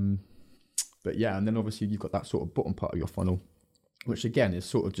 But yeah, and then obviously you've got that sort of bottom part of your funnel, which again is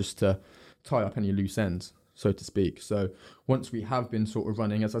sort of just to tie up any loose ends, so to speak. So once we have been sort of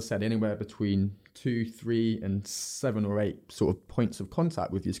running, as I said, anywhere between 2, 3 and 7 or 8 sort of points of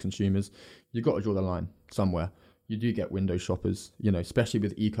contact with these consumers, you've got to draw the line somewhere. You do get window shoppers, you know, especially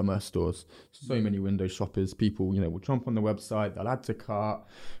with e-commerce stores. So many window shoppers, people, you know, will jump on the website, they'll add to cart,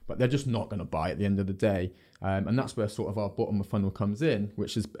 but they're just not going to buy at the end of the day. And that's where sort of our bottom of funnel comes in,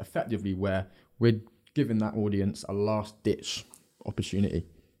 which is effectively where we're giving that audience a last ditch opportunity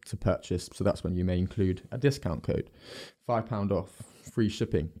to purchase. So that's when you may include a discount code, £5 off, free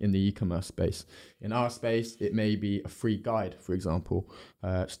shipping in the e-commerce space. In our space, it may be a free guide, for example.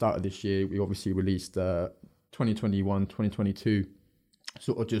 Start of this year, we obviously released 2021, 2022,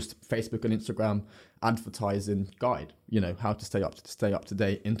 sort of just Facebook and Instagram advertising guide, you know, how to stay up to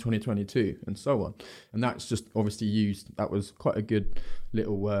date in 2022 and so on. And that's just obviously used, that was quite a good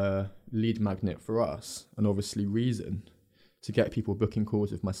little lead magnet for us, and obviously reason to get people booking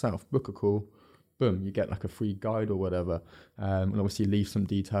calls with myself. Book a call, boom, you get like a free guide or whatever. And obviously leave some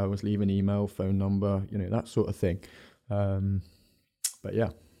details, leave an email, phone number, you know, that sort of thing. But yeah.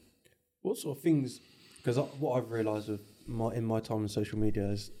 What sort of things, because what I've realised in my time on social media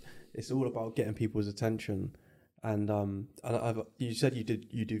is it's all about getting people's attention. And you said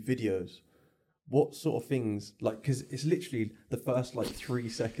you do videos. What sort of things, like, because it's literally the first like 3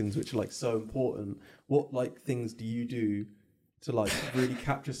 seconds which are like so important. What like things do you do to like really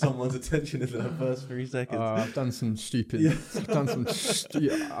capture someone's attention in the first 3 seconds? I've done some stupid. I've done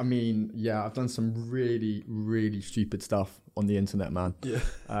some really, really stupid stuff on the internet, man.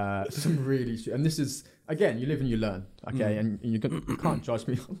 Yeah. Some really, and this is again, you live and you learn, okay, and you can't judge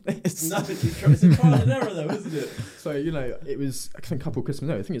me on this. No, it's a trial and error, though, isn't it? So you know, it was I think a couple of Christmas.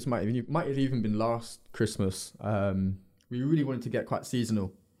 No, I think it might have even been last Christmas. We really wanted to get quite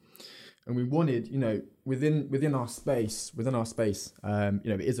seasonal. And we wanted, you know, within our space, you know,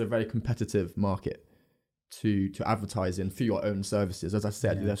 it is a very competitive market to advertise in for your own services. As I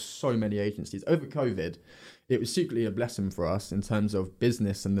said, there's so many agencies. Over COVID, it was secretly a blessing for us in terms of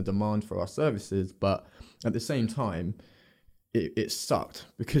business and the demand for our services. But at the same time, it sucked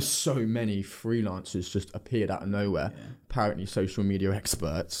because so many freelancers just appeared out of nowhere. Yeah. Apparently social media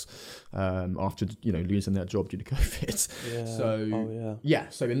experts, after, you know, losing their job due to COVID. Yeah.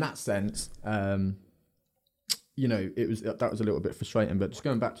 So in that sense, you know, that was a little bit frustrating. But just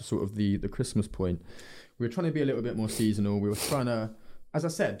going back to sort of the Christmas point, we were trying to be a little bit more seasonal. We were trying to, as I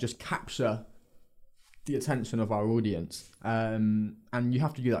said, just capture the attention of our audience. And you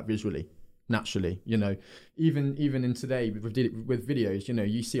have to do that visually. Naturally, you know, even in today with videos, you know,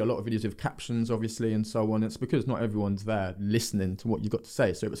 you see a lot of videos with captions, obviously, and so on. It's because not everyone's there listening to what you've got to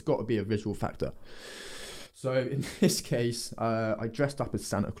say, so it's got to be a visual factor. So in this case, I dressed up as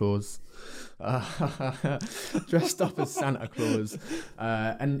Santa Claus. And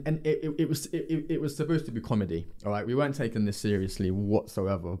it was supposed to be comedy. All right, we weren't taking this seriously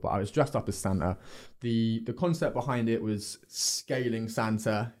whatsoever. But I was dressed up as Santa. The concept behind it was scaling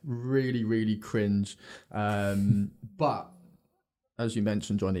Santa, really, really cringe. But as you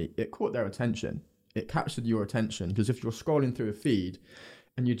mentioned, Johnny, it caught their attention. It captured your attention, because if you're scrolling through a feed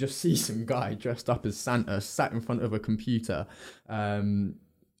and you just see some guy dressed up as Santa sat in front of a computer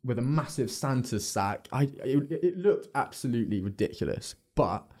with a massive Santa sack, it looked absolutely ridiculous,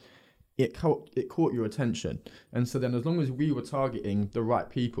 but it caught your attention. And so then as long as we were targeting the right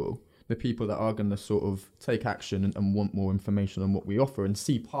people, the people that are going to sort of take action and want more information on what we offer and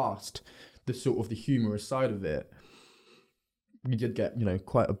see past the sort of the humorous side of it, we did get, you know,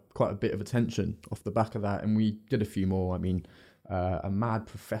 quite a bit of attention off the back of that. And we did a few more. I mean, a mad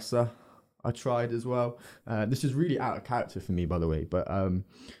professor I tried as well. This is really out of character for me, by the way, but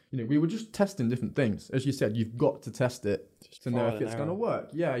you know, we were just testing different things. As you said, you've got to test it just to know if it's going to work.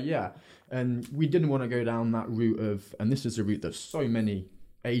 Yeah. And we didn't want to go down that route of, and this is a route that so many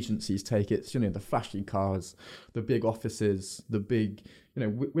agencies take. It's, you know, the flashy cars, the big offices, the big, you know,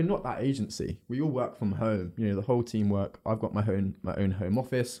 we're not that agency. We all work from home. You know, the whole team work. I've got my own home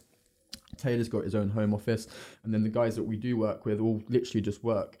office. Taylor's got his own home office, and then the guys that we do work with all literally just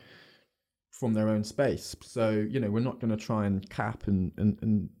work from their own space. So, we're not going to try and cap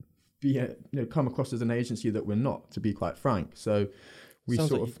and be, come across as an agency that we're not, to be quite frank. So we Sounds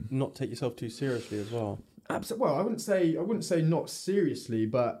sort like of you not take yourself too seriously as well. absolutely. Well, I wouldn't say not seriously,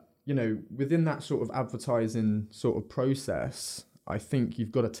 but within that sort of advertising sort of process, I think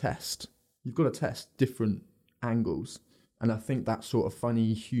you've got to test. You've got to test different angles, and I think that sort of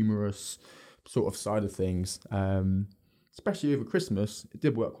funny, humorous sort of side of things, especially over Christmas, it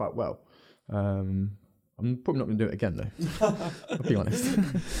did work quite well. I'm probably not going to do it again, though. I'll be honest.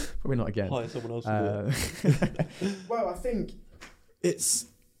 Probably not again. Hire someone else to do it. Well, I think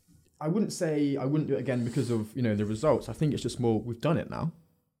I wouldn't say I wouldn't do it again because of, the results. I think it's just more, we've done it now.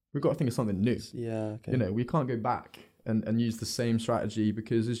 We've got to think of something new. Yeah, okay. We can't go back and use the same strategy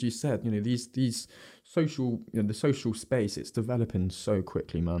because, as you said, these social, the social space, it's developing so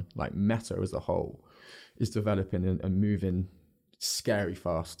quickly, man. Like Meta as a whole is developing and moving scary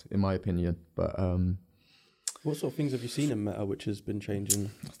fast, in my opinion. But what sort of things have you seen in Meta which has been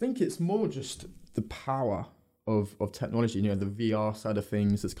changing? I think it's more just the power of technology, the VR side of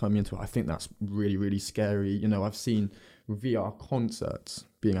things that's coming into it. I think that's really, really scary. I've seen VR concerts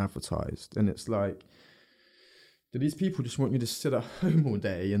being advertised, and it's like, do these people just want you to sit at home all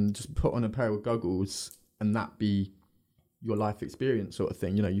day and just put on a pair of goggles and that be your life experience sort of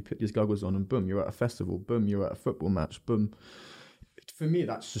thing? You put these goggles on and boom, you're at a festival, boom, you're at a football match, boom. For me,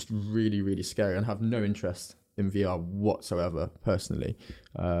 that's just really, really scary, and I have no interest in VR whatsoever, personally.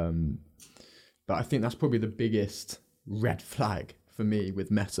 But I think that's probably the biggest red flag for me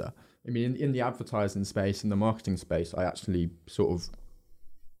with Meta. I mean, in the advertising space, in the marketing space, I actually sort of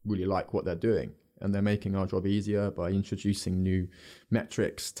really like what they're doing. And they're making our job easier by introducing new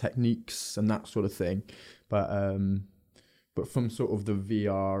metrics, techniques, and that sort of thing. But from sort of the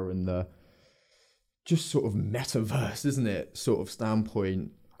VR and the just sort of metaverse, isn't it, sort of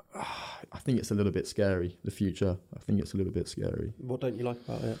standpoint, I think it's a little bit scary, the future. I think it's a little bit scary. What don't you like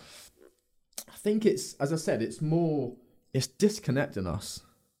about it? I think it's, as I said, it's disconnecting us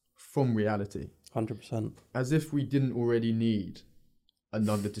from reality. 100%. As if we didn't already need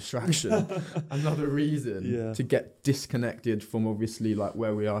another distraction, another reason to get disconnected from obviously like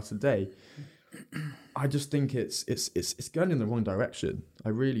where we are today. I just think it's going in the wrong direction. I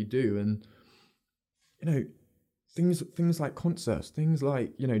really do. And things like concerts, things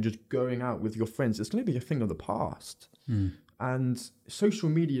like just going out with your friends, it's going to be a thing of the past. And social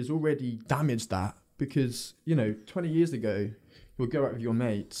media has already damaged that because 20 years ago you'll go out with your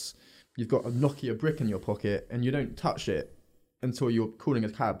mates, you've got a Nokia brick in your pocket and you don't touch it until you're calling a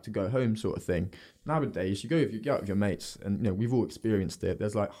cab to go home, sort of thing. Nowadays, you go out with your mates, and we've all experienced it.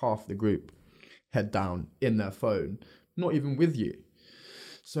 There's like half the group head down in their phone, not even with you.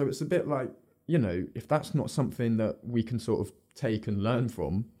 So it's a bit like, if that's not something that we can sort of take and learn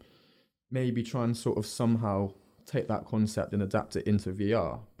from, maybe try and sort of somehow take that concept and adapt it into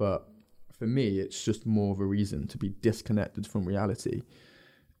VR. But for me, it's just more of a reason to be disconnected from reality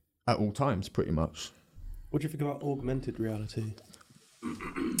at all times, pretty much. What do you think about augmented reality?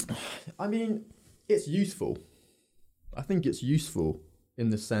 I mean, it's useful. I think it's useful in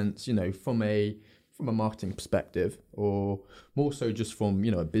the sense, from a marketing perspective, or more so just from,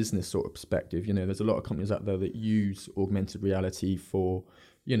 a business sort of perspective. There's a lot of companies out there that use augmented reality for,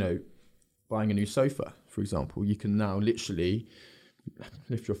 buying a new sofa, for example. You can now literally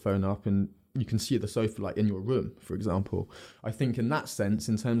lift your phone up and you can see the sofa like in your room, for example. I think in that sense,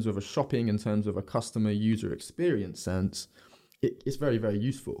 in terms of a shopping, in terms of a customer user experience sense, it's very, very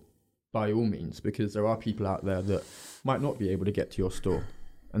useful by all means, because there are people out there that might not be able to get to your store.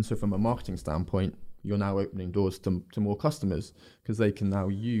 And so from a marketing standpoint, you're now opening doors to more customers because they can now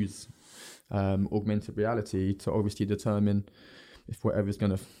use augmented reality to obviously determine if whatever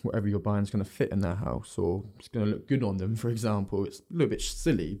you're buying is going to fit in their house or it's going to look good on them, for example. It's a little bit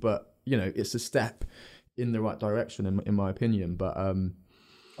silly, but it's a step in the right direction in my opinion. But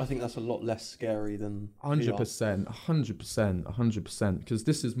I think that's a lot less scary than 100%, 100%, because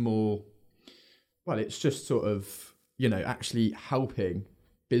this is more, well, it's just sort of, actually helping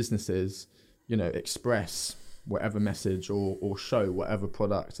businesses, express whatever message or show whatever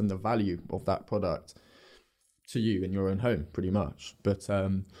product and the value of that product to you in your own home, pretty much. But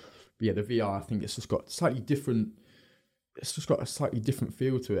yeah, the VR, I think it's just got a slightly different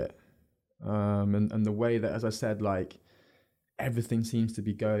feel to it. And the way that, as I said, like everything seems to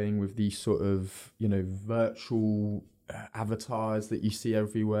be going with these sort of, virtual avatars that you see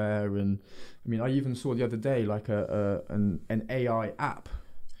everywhere. And I mean, I even saw the other day like an AI app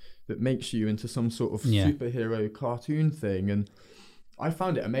that makes you into some sort of superhero cartoon thing, and I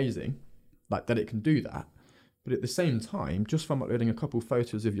found it amazing. like that it can do that. But at the same time, just from uploading a couple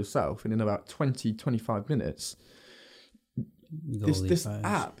photos of yourself, and in about 20, 25 minutes, this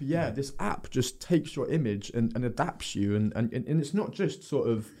app just takes your image and adapts you, and it's not just sort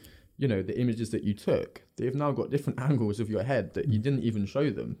of, you know, the images that you took. They've now got different angles of your head that you didn't even show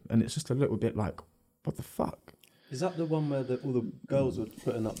them, and it's just a little bit like, what the fuck? Is that the one where all the girls were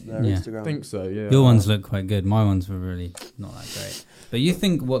putting up their Yeah. Instagram? I think so, yeah. Your ones look quite good. My ones were really not that great. But you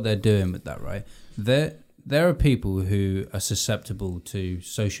think what they're doing with that, right? There are people who are susceptible to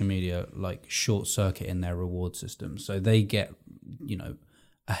social media, like short circuit in their reward system. So they get, you know,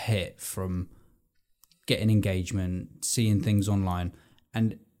 a hit from getting engagement, seeing things online.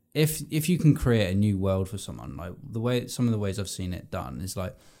 And if you can create a new world for someone, like some of the ways I've seen it done is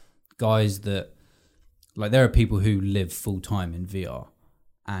like guys that, like there are people who live full time in VR,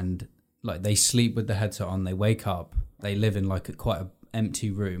 and like they sleep with the headset on, they wake up, they live in like quite a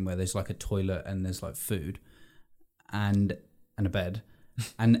empty room where there's like a toilet and there's like food and a bed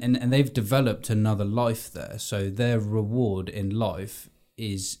and they've developed another life there, so their reward in life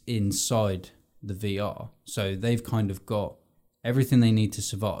is inside the VR. So they've kind of got everything they need to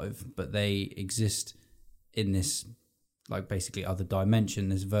survive, but they exist in this like basically other dimension,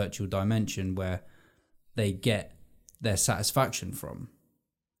 this virtual dimension where they get their satisfaction from.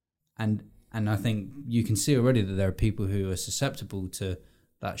 And I think you can see already that there are people who are susceptible to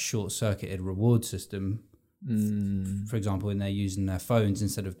that short-circuited reward system. For example, when they're using their phones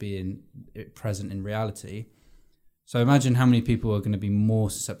instead of being present in reality. So imagine how many people are going to be more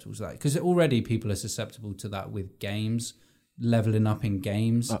susceptible to that. Because already people are susceptible to that with games, leveling up in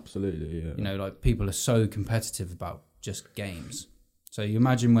games. Absolutely, yeah. You know, like people are so competitive about just games. So you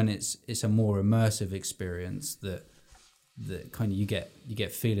imagine when it's a more immersive experience that kind of you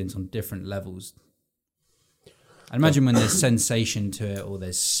get feelings on different levels. I imagine when there's sensation to it, or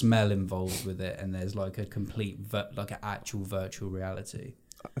there's smell involved with it, and there's like a complete like an actual virtual reality.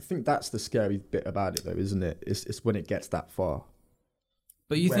 I think that's the scary bit about it, though, isn't it? It's when it gets that far.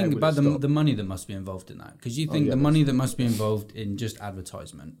 But you think about the money that must be involved in that, because you think the money that must be involved in just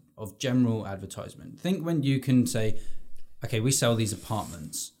advertisement, of general advertisement. Think when you can say, okay, we sell these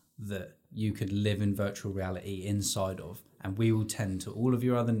apartments that you could live in virtual reality inside of, and we will tend to all of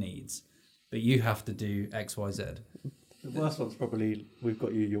your other needs, but you have to do X, Y, Z. The worst one's probably, we've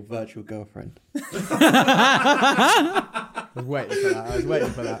got you your virtual girlfriend. I was waiting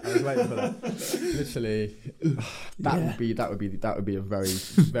for that. Literally, that would be a very,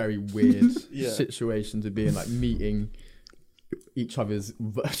 very weird situation to be in, like meeting each other's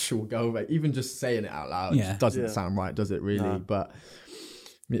virtual girlfriend. Even just saying it out loud just doesn't sound right, does it really? No. But I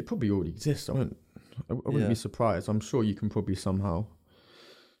mean, it probably already exists. I wouldn't be surprised. I'm sure you can probably somehow.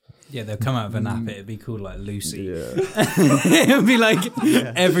 Yeah, they'll come out of an app. It'd be called like Lucy. Yeah. It'd be like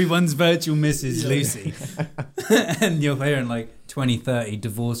everyone's virtual Mrs. Lucy. And you're hearing like 2030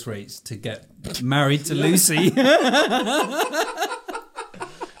 divorce rates to get married to Lucy. Yeah,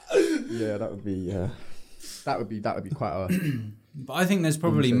 that would be quite a. But I think there's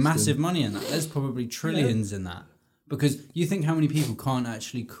probably massive money in that. There's probably trillions in that, because you think how many people can't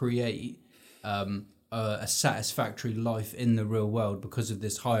actually create a satisfactory life in the real world because of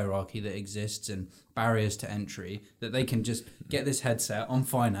this hierarchy that exists and barriers to entry, that they can just get this headset on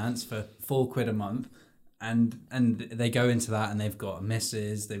finance for £4 a month, and they go into that and they've got a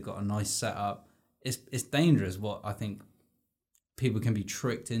missus, they've got a nice setup. It's dangerous what I think people can be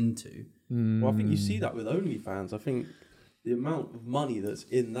tricked into. Well, I think you see that with OnlyFans. I think the amount of money that's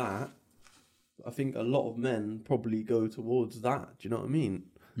in that, I think a lot of men probably go towards that. Do you know what I mean?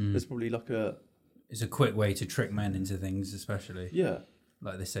 There's probably like It's a quick way to trick men into things, especially. Yeah.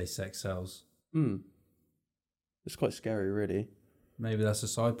 Like they say, sex sells. It's quite scary, really. Maybe that's a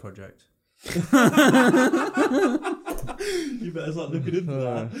side project. You better start looking into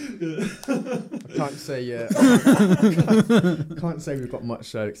that. I can't say yet. Can't say we've got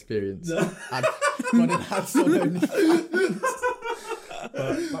much experience. No.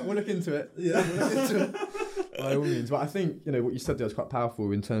 But we'll look into it. Yeah. We'll look into it. By all means. But I think, what you said there was quite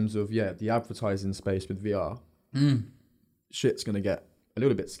powerful in terms of, the advertising space with VR. Shit's going to get a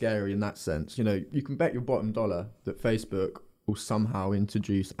little bit scary in that sense. You can bet your bottom dollar that Facebook will somehow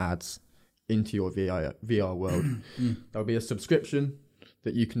introduce ads into your VR world. There'll be a subscription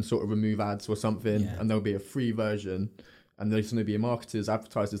that you can sort of remove ads or something, and there'll be a free version, and there's going to be marketers,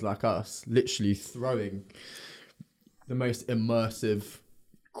 advertisers like us, literally throwing the most immersive,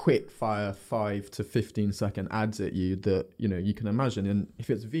 quick fire 5 to 15 second ads at you that you can imagine. And if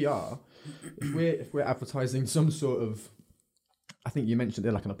it's VR, if we're advertising some sort of, I think you mentioned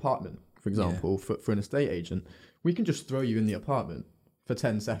it, like an apartment, for example, for an estate agent, we can just throw you in the apartment for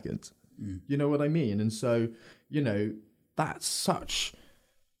 10 seconds. You know what I mean? And so, you know, that's such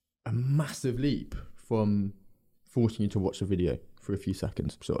a massive leap from forcing you to watch a video for a few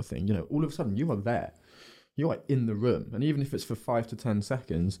seconds sort of thing. You know, all of a sudden you are there. You are in the room. And even if it's for 5 to 10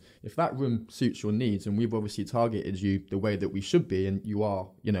 seconds, if that room suits your needs, and we've obviously targeted you the way that we should be, and you are,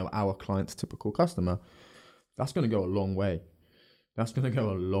 you know, our client's typical customer, that's going to go a long way. That's going to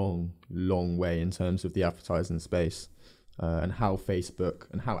go a long, long way in terms of the advertising space, and how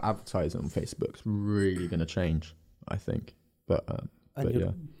Facebook and how advertising on Facebook is really going to change, I think. But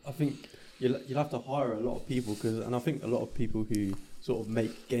yeah. I think you'll have to hire a lot of people, and I think a lot of people who sort of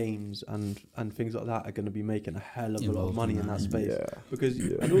make games and things like that are going to be making a hell of a lot of money in that space. Because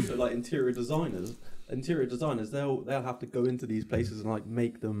and also like interior designers, they'll have to go into these places and like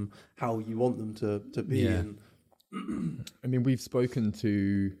make them how you want them to be. Yeah. And I mean, we've spoken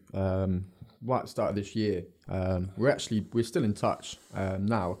to right at the start of this year. We're still in touch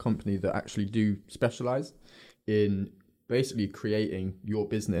now. A company that actually do specialize in basically creating your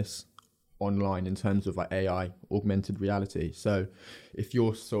business online in terms of like AI, augmented reality. So if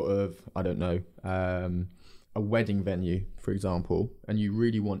you're sort of, I don't know, a wedding venue, for example, and you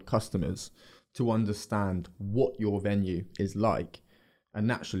really want customers to understand what your venue is like, and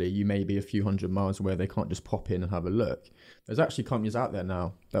naturally you may be a few hundred miles away, they can't just pop in and have a look. There's actually companies out there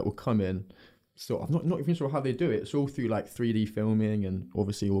now that will come in, sort of, not even sure how they do it. It's all through like 3D filming and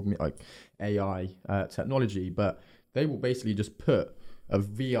obviously like AI technology, but they will basically just put a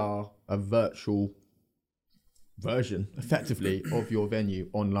VR, a virtual version, effectively, of your venue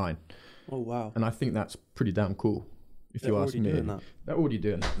online. oh wow! And I think that's pretty damn cool. If you ask me, they're already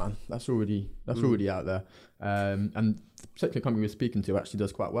doing that, man. That's already out there. And the particular company we're speaking to actually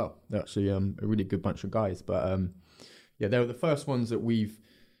does quite well. They're actually a really good bunch of guys. But yeah, they were the first ones that we've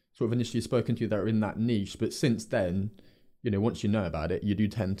sort of initially spoken to that are in that niche. But since then, you know, once you know about it, you do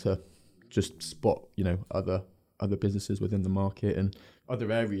tend to just spot, you know, other businesses within the market and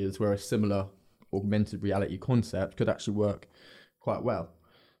other areas where a similar augmented reality concept could actually work quite well.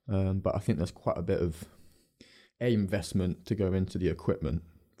 But I think there's quite a bit of investment to go into the equipment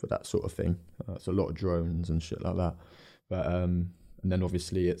for that sort of thing. It's a lot of drones and shit like that. But and then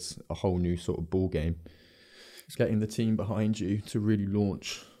obviously it's a whole new sort of ball game. It's getting the team behind you to really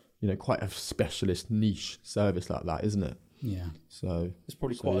launch, you know, quite a specialist niche service like that, isn't it? Yeah. So it's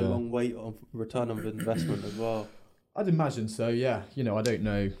probably quite a long wait on return on investment as well. I'd imagine so. Yeah. You know, I don't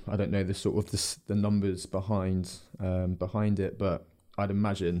know the sort of the numbers behind it, but I'd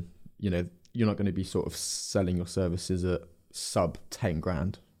imagine, you know, you're not going to be sort of selling your services at sub 10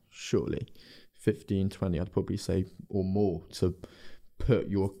 grand, surely. 15, 20, I'd probably say, or more, to put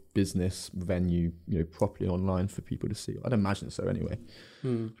your business venue, you know, properly online for people to see. I'd imagine so anyway.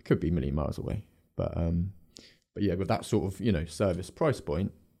 It could be a million miles away. But yeah, with that sort of, you know, service price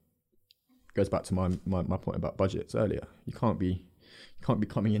point, goes back to my point about budgets earlier. You can't be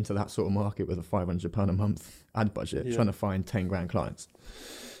coming into that sort of market with a £500 a month ad budget trying to find 10 grand clients.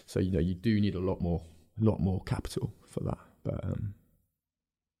 So, you know, you do need a lot more capital for that. But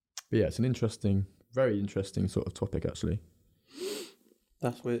yeah, it's an very interesting sort of topic actually.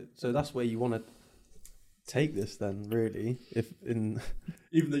 That's where you want to take this then, really. Even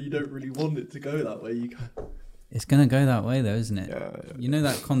though you don't really want it to go that way, you can. It's going to go that way though, isn't it? Yeah. You know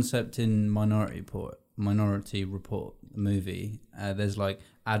that concept in Minority Report, the movie, there's like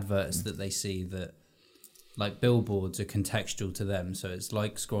adverts that they see that like billboards are contextual to them. So it's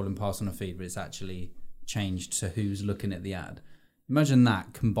like scrolling past on a feed, but it's actually changed to who's looking at the ad. Imagine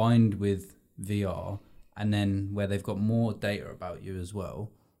that combined with VR, and then where they've got more data about you as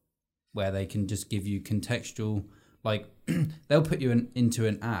well, where they can just give you contextual, like they'll put you into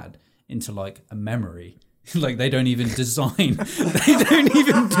an ad, into like a memory. Like they don't even design the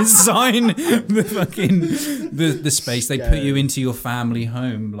fucking the space. They put you into your family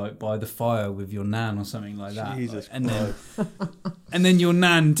home, like by the fire with your nan or something like that. Jesus Christ. And then your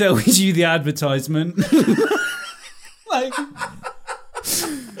nan tells you the advertisement. like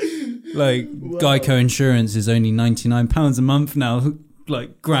Geico Insurance is only £99 a month now.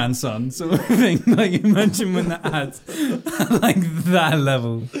 Like grandson sort of thing. Like imagine when the ads like that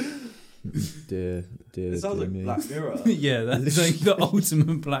level. Dear, it sounds like me. Black Mirror. Yeah, that's like the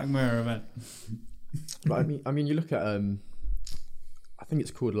ultimate Black Mirror event. But I mean, you look at I think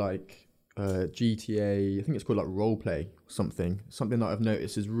it's called like GTA. I think it's called like Roleplay, something that I've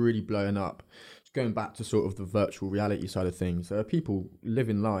noticed is really blowing up. It's going back to sort of the virtual reality side of things. There are people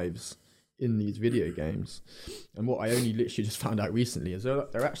living lives in these video games, and what I only literally just found out recently is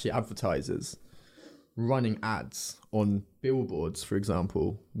they're actually advertisers running ads on billboards, for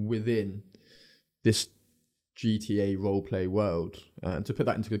example, within this GTA roleplay world. And to put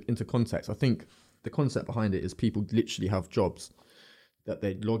that into context, I think the concept behind it is people literally have jobs that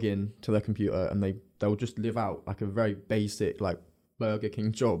they log in to their computer and they'll just live out like a very basic like Burger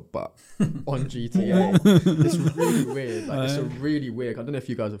King job, but on GTA. It's really weird. Like, it's a really weird. I don't know if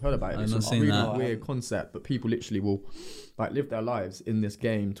you guys have heard about it. It's a really weird concept, but people literally will like live their lives in this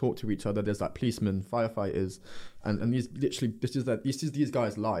game, talk to each other. There's like policemen, firefighters, and these literally this is these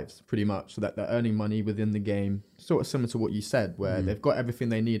guys' lives pretty much, so that they're earning money within the game. Sort of similar to what you said, where they've got everything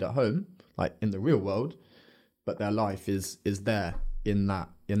they need at home, like in the real world, but their life is there in that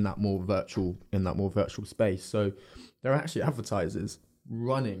more virtual space. So there are actually advertisers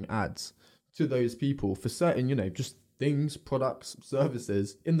running ads to those people for certain, just things, products,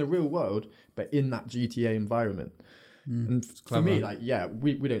 services in the real world, but in that GTA environment. And for me, like,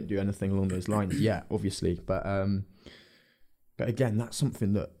 we don't do anything along those lines yet, obviously. But again, that's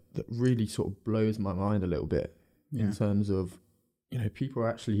something that really sort of blows my mind a little bit in terms of, people are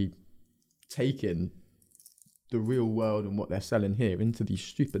actually taking the real world and what they're selling here into these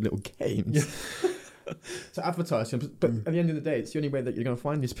stupid little games. To advertise them, but at the end of the day, it's the only way that you're going to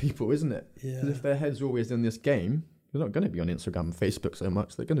find these people, isn't it? Because if their head's always in this game, they're not going to be on Instagram and Facebook so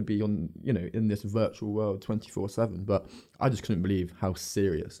much. They're going to be on, in this virtual world 24/7. But I just couldn't believe how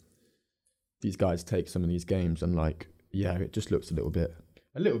serious these guys take some of these games, and like, it just looks a little bit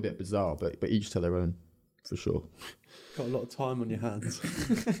bizarre. But each to their own, for sure. Got a lot of time on your hands.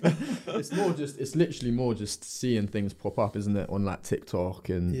 It's literally more just seeing things pop up, isn't it, on like TikTok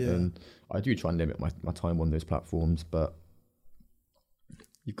and I do try and limit my time on those platforms, but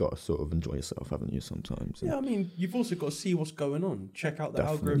you've got to sort of enjoy yourself, haven't you, sometimes? I mean, you've also got to see what's going on. Check out the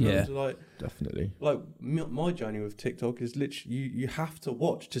algorithms. Definitely. Like my journey with TikTok is literally you have to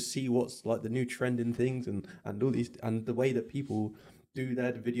watch to see what's like the new trending things and all these, and the way that people do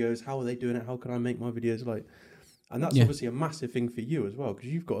their videos. How are they doing it? How can I make my videos like? And that's obviously a massive thing for you as well, because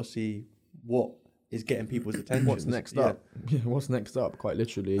you've got to see what is getting people's attention. What's next up? Yeah, what's next up, quite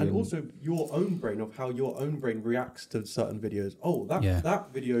literally. And also your own brain, of how your own brain reacts to certain videos. Oh, that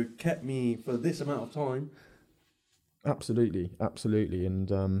video kept me for this amount of time. Absolutely.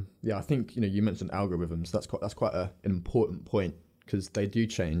 And I think, you mentioned algorithms. That's quite an important point, because they do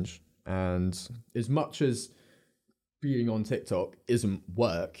change. And as much as being on TikTok isn't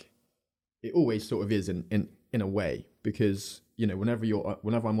work, it always sort of is in a way, because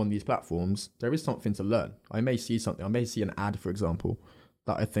whenever I'm on these platforms, there is something to learn. I may see something. I may see an ad, for example,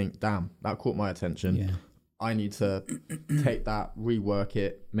 that I think, damn, that caught my attention. I need to take that, rework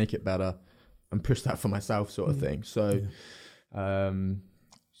it, make it better, and push that for myself, sort of thing. So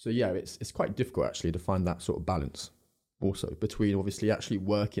it's quite difficult actually to find that sort of balance also between obviously actually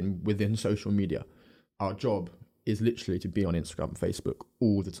working within social media. Our job is literally to be on Instagram and Facebook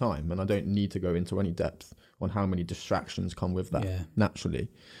all the time, and I don't need to go into any depth on how many distractions come with that naturally.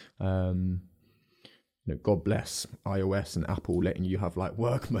 God bless iOS and Apple letting you have like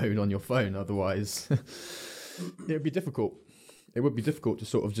work mode on your phone, otherwise it would be difficult. It would be difficult to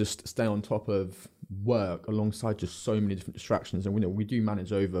sort of just stay on top of work alongside just so many different distractions. And we do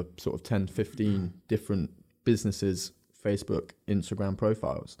manage over sort of 10, 15 different businesses, Facebook, Instagram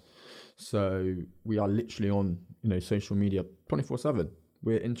profiles. So we are literally on, social media 24/7.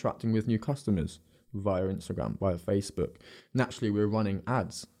 We're interacting with new customers via Instagram, via Facebook. Naturally, we're running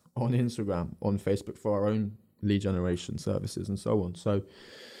ads on Instagram, on Facebook for our own lead generation services and so on. So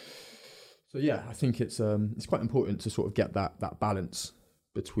I think it's quite important to sort of get that balance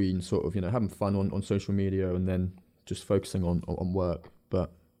between sort of, having fun on social media and then just focusing on work.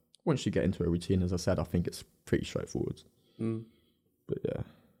 But once you get into a routine, as I said, I think it's pretty straightforward. But yeah.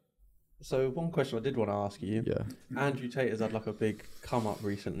 So one question I did want to ask you. Yeah. Andrew Tate has had like a big come up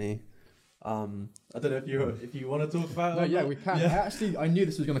recently. I don't know if you want to talk about it. No, we can. Yeah. I knew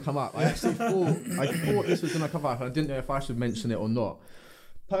this was going to come up. I thought this was going to come up. I didn't know if I should mention it or not.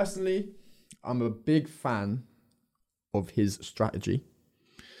 Personally, I'm a big fan of his strategy.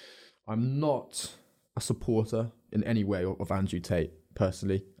 I'm not a supporter in any way of Andrew Tate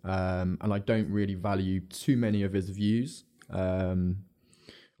personally, and I don't really value too many of his views.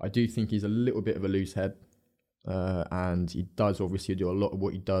 I do think he's a little bit of a loose head, and he does obviously do a lot of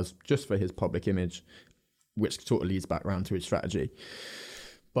what he does just for his public image, which sort of leads back around to his strategy.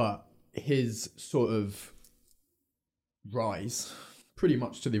 But his sort of rise pretty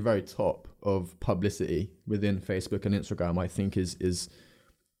much to the very top of publicity within Facebook and Instagram, I think is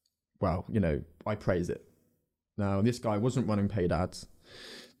well, I praise it. Now, this guy wasn't running paid ads.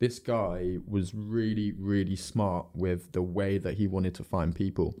 This guy was really, really smart with the way that he wanted to find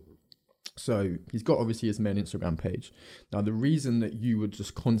people. So he's got obviously his main Instagram page. Now, the reason that you would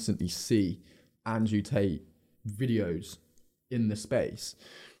just constantly see Andrew Tate videos in the space.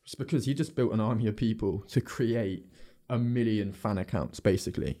 It's because he just built an army of people to create 1 million fan accounts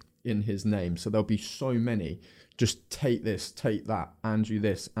basically in his name. So there'll be so many. Just take this, take that, Andrew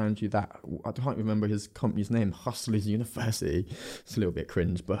this, Andrew that. I can't remember his company's name, Hustlers University. It's a little bit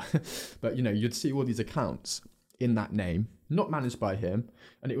cringe, but you'd see all these accounts in that name, not managed by him,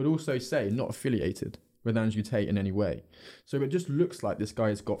 and it would also say not affiliated with Andrew Tate in any way. So it just looks like this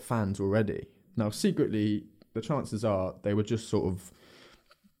guy's got fans already. Now, secretly, the chances are they were just sort of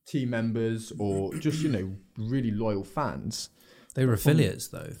team members or just, really loyal fans. They were affiliates,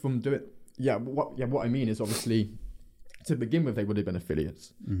 though. What I mean is, obviously, to begin with, they would have been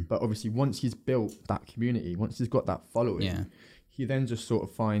affiliates. But obviously, once he's built that community, once he's got that following, he then just sort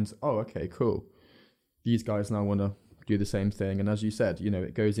of finds, oh, okay, cool. These guys now want to do the same thing. And as you said,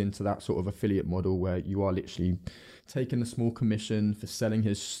 it goes into that sort of affiliate model where you are literally taking a small commission for selling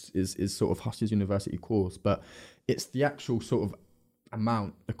his sort of Hustlers University course. But it's the actual sort of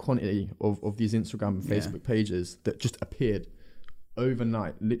amount, the quantity of these Instagram and Facebook pages that just appeared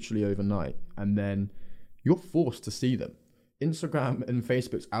overnight, literally overnight. And then you're forced to see them. Instagram and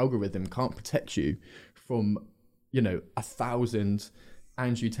Facebook's algorithm can't protect you from, 1,000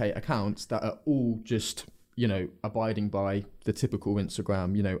 Andrew Tate accounts that are all just, abiding by the typical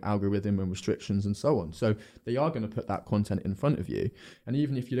Instagram, algorithm and restrictions and so on. So they are going to put that content in front of you. And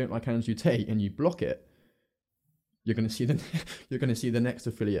even if you don't like Andrew Tate and you block it, you're going to see the next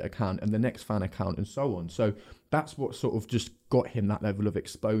affiliate account and the next fan account and so on. So that's what sort of just got him that level of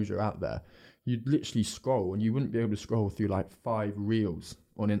exposure out there. You'd literally scroll and you wouldn't be able to scroll through like 5 reels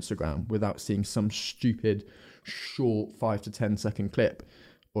on Instagram without seeing some stupid short 5 to 10 second clip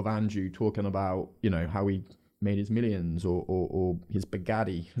of Andrew talking about, how he made his millions or his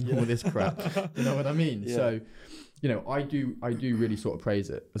Bugatti and all this crap. You know what I mean? Yeah. So, I do really sort of praise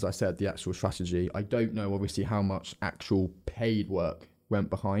it. As I said, the actual strategy. I don't know obviously how much actual paid work went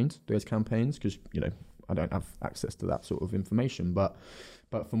behind those campaigns because, I don't have access to that sort of information. But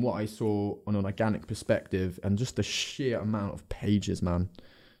from what I saw on an organic perspective and just the sheer amount of pages, man,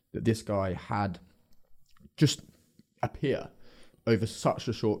 that this guy had just appear over such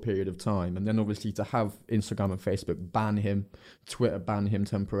a short period of time. And then obviously to have Instagram and Facebook ban him, Twitter ban him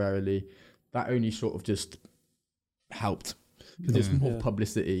temporarily, that only sort of just helped because it's more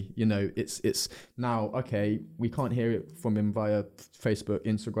publicity. It's now, okay, we can't hear it from him via Facebook,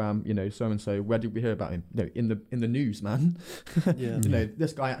 Instagram, so and so. Where did we hear about him? In the news, man.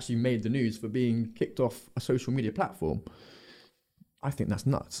 This guy actually made the news for being kicked off a social media platform. I think that's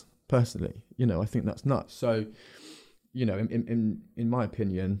nuts, personally. I think that's nuts. So, in my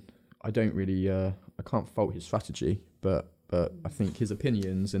opinion, I don't really I can't fault his strategy, but I think his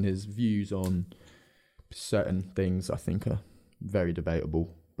opinions and his views on certain things I think are very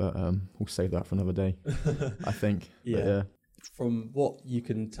debatable, but we'll save that for another day. I think. Yeah. From what you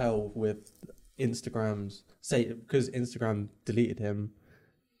can tell with Instagram's because Instagram deleted him,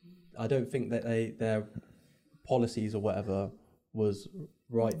 I don't think that their policies or whatever was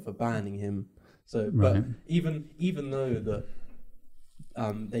right for banning him. So, but even though that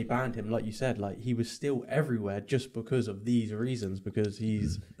they banned him, like you said, like he was still everywhere just because of these reasons. Because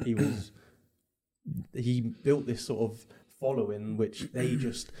he built this sort of following, which they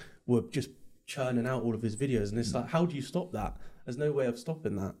just were just churning out all of his videos, and it's like, how do you stop that? There's no way of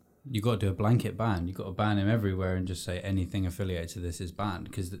stopping that. You got to do a blanket ban. You got to ban him everywhere and just say anything affiliated to this is banned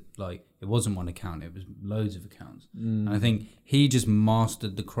because like it wasn't one account, it was loads of accounts. And I think he just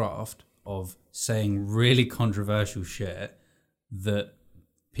mastered the craft of saying really controversial shit that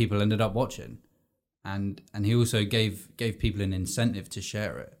people ended up watching, and he also gave people an incentive to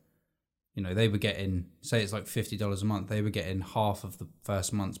share it. They were getting, say it's like $50 a month, they were getting half of the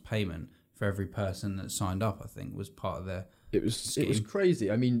first month's payment for every person that signed up. I think was part of their scheme. It was crazy.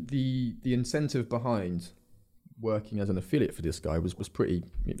 I mean, the incentive behind working as an affiliate for this guy was pretty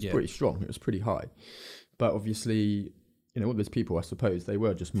strong. It was pretty high, but obviously, all those people, I suppose, they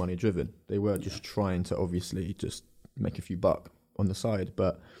were just money driven. They were just trying to obviously just make a few buck on the side.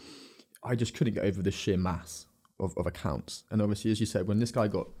 But I just couldn't get over the sheer mass of accounts. And obviously, as you said, when this guy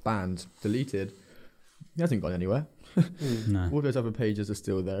got banned, deleted, he hasn't gone anywhere. No. All those other pages are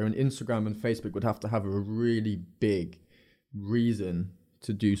still there. And Instagram and Facebook would have to have a really big reason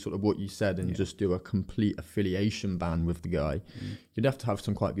to do sort of what you said and just do a complete affiliation ban with the guy. You'd have to have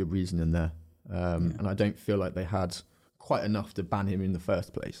some quite good reason in there. And I don't feel like they had quite enough to ban him in the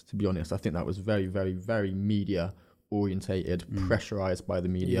first place, to be honest. I think that was very, very, very media orientated, pressurized by the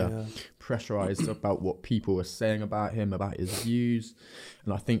media, pressurized about what people were saying about him, about his views.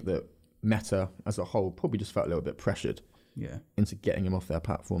 And I think that Meta as a whole probably just felt a little bit pressured into getting him off their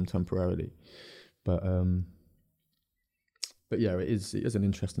platform temporarily. But yeah, it is an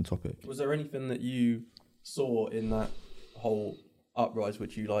interesting topic. Was there anything that you saw in that whole uprise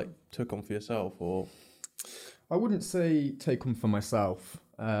which you like took on for yourself, or I wouldn't say take on for myself.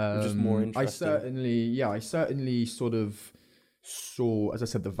 just more interesting? I certainly sort of saw, as I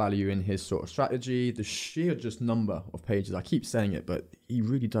said, the value in his sort of strategy, the sheer just number of pages. I keep saying it, but he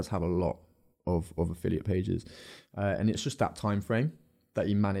really does have a lot of affiliate pages, and it's just that time frame that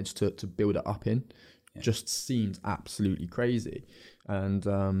he managed to build it up in. Yeah. Just seems absolutely crazy, and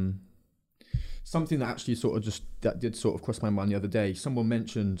something that actually that did sort of cross my mind the other day. Someone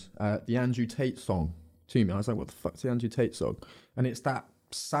mentioned the Andrew Tate song to me. I was like, what the fuck's the Andrew Tate song? And it's that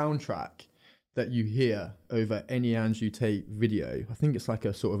soundtrack that you hear over any Andrew Tate video. I think it's like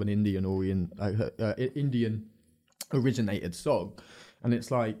a sort of an Indian originated song, and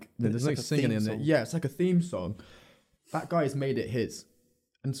it's like there's no singing in it. Yeah, it's like a theme song. That guy's made it his.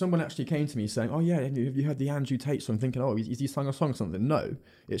 And someone actually came to me saying, "Oh yeah, have you heard the Andrew Tate song?" Thinking, "Oh, is he sung a song or something?" No,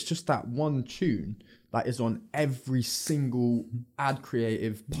 it's just that one tune that is on every single ad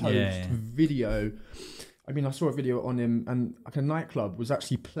creative post video. I mean, I saw a video on him, and like a nightclub was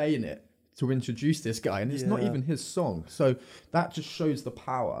actually playing it to introduce this guy, and it's not even his song. So that just shows the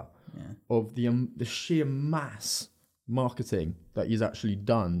power of the sheer mass marketing that he's actually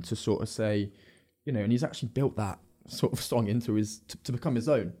done to sort of say, and he's actually built that sort of song into to become his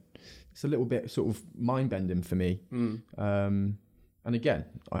own. It's a little bit sort of mind bending for me. And again,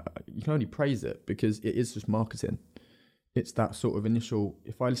 you can only praise it because it is just marketing. It's that sort of initial,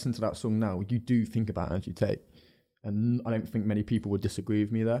 if I listen to that song now, you do think about Andrew Tate, and I don't think many people would disagree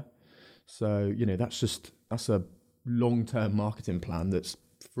with me there. So, that's a long-term marketing plan that's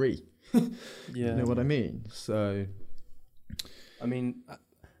free. You know what I mean? So, I mean,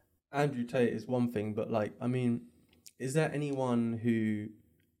 Andrew Tate is one thing, but is there anyone who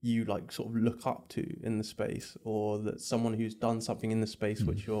you sort of look up to in the space, or that someone who's done something in the space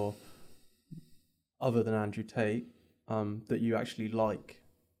which you're, other than Andrew Tate, that you actually like?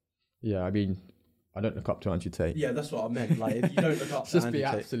 Yeah, I mean, I don't look up to Andrew Tate. Yeah, that's what I meant. If you don't look up to Andrew Tate. Just be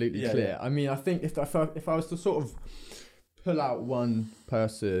absolutely clear. I mean, I think if I was to sort of pull out one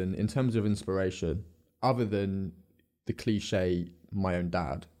person in terms of inspiration, other than the cliche, my own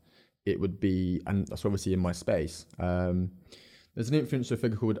dad, it would be, and that's obviously in my space. There's an influencer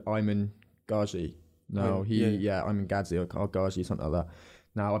figure called Ayman Ghazi. No, Ayman Ghazi or Ghazi, something like that.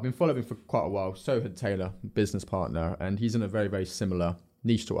 Now, I've been following him for quite a while. So had Taylor, business partner, and he's in a very, very similar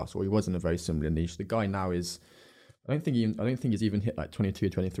niche to us, or he was in a very similar niche. The guy now is, I don't think he's even hit 22,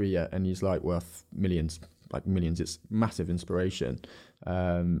 23 yet, and he's worth millions. It's massive inspiration.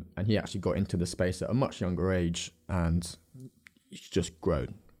 And he actually got into the space at a much younger age, and he's just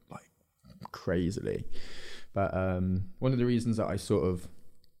grown crazily. But one of the reasons that I sort of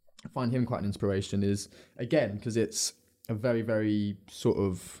find him quite an inspiration is, again, because it's a very, very sort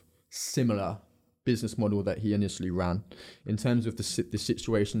of similar business model that he initially ran in terms of the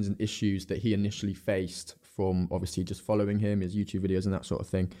situations and issues that he initially faced from obviously just following him, his YouTube videos and that sort of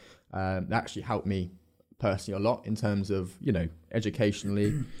thing. That actually helped me personally a lot in terms of,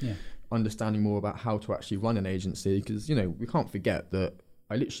 educationally, understanding more about how to actually run an agency, because, we can't forget that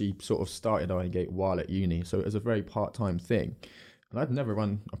I literally sort of started Irongate while at uni, so it was a very part-time thing, and I'd never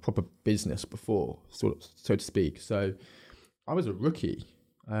run a proper business before, so to speak. So I was a rookie,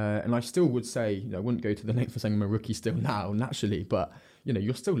 and I still would say, I wouldn't go to the length of saying I'm a rookie still now, naturally, but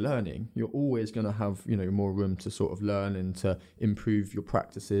you're still learning. You're always going to have more room to sort of learn and to improve your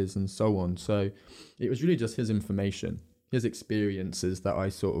practices and so on. So it was really just his information, his experiences that I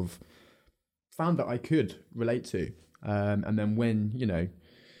sort of found that I could relate to, and then when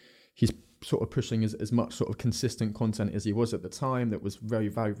he's sort of pushing as much sort of consistent content as he was at the time, that was very,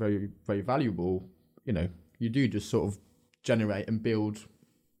 very, very, very valuable. You do just sort of generate and build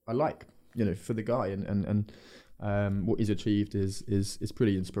a for the guy, and what he's achieved is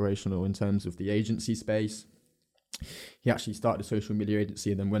pretty inspirational in terms of the agency space. He actually started a social media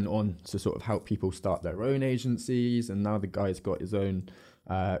agency and then went on to sort of help people start their own agencies, and now the guy's got his own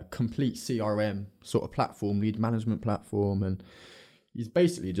complete CRM sort of platform, lead management platform, and he's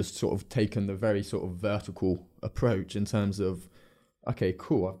basically just sort of taken the very sort of vertical approach in terms of, okay,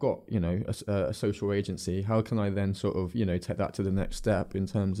 cool, I've got, a social agency. How can I then sort of, take that to the next step in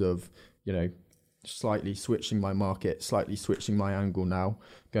terms of, slightly switching my market, slightly switching my angle now,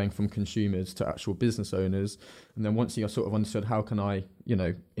 going from consumers to actual business owners. And then once you sort of understood how can I,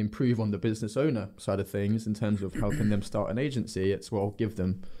 improve on the business owner side of things in terms of helping them start an agency, it's, well, I'll give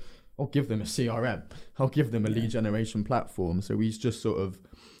them a CRM. I'll give them a lead generation platform. So he's just sort of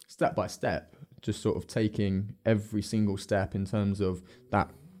step by step, just sort of taking every single step in terms of that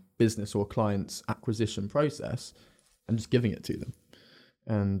business or client's acquisition process and just giving it to them.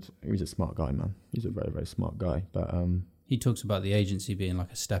 And he's a smart guy, man. He's a very, very smart guy. But he talks about the agency being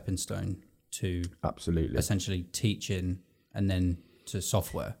like a stepping stone to absolutely essentially teaching and then to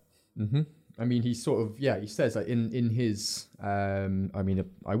software. Mm-hmm. I mean, he sort of, he says that in his, I mean,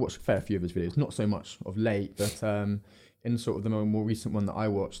 I watched a fair few of his videos, not so much of late, but in sort of the more recent one that I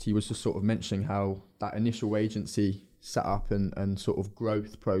watched, he was just sort of mentioning how that initial agency set up and sort of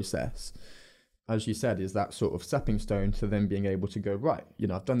growth process, as you said, is that sort of stepping stone to then being able to go, right,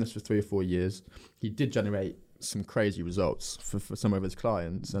 I've done this for 3 or 4 years. He did generate some crazy results for some of his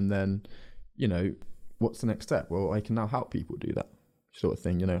clients. And then, what's the next step? Well, I can now help people do that sort of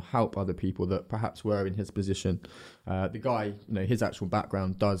thing, help other people that perhaps were in his position. The guy, his actual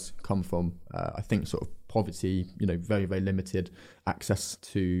background does come from, I think, sort of poverty, very, very limited access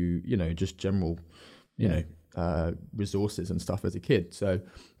to, just general, resources and stuff as a kid. So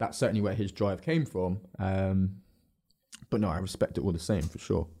that's certainly where his drive came from. But no, I respect it all the same, for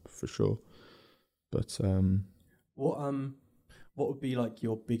sure. But what would be like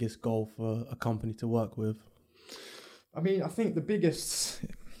your biggest goal for a company to work with? I mean, I think the biggest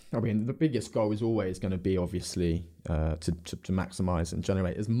goal is always going to be obviously to maximize and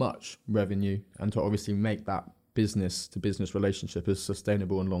generate as much revenue and to obviously make that business to business relationship as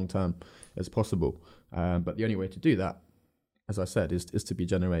sustainable and long term as possible. But the only way to do that, as I said, is to be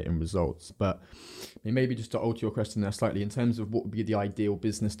generating results. But maybe just to alter your question there slightly, in terms of what would be the ideal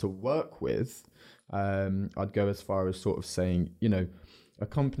business to work with, I'd go as far as sort of saying, a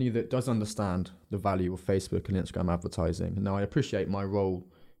company that does understand the value of Facebook and Instagram advertising. Now, I appreciate my role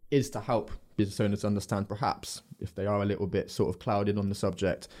is to help business owners understand, perhaps, if they are a little bit sort of clouded on the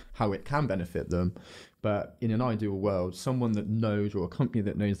subject, how it can benefit them. But in an ideal world, someone that knows, or a company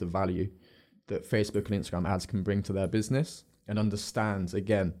that knows the value that Facebook and Instagram ads can bring to their business and understands,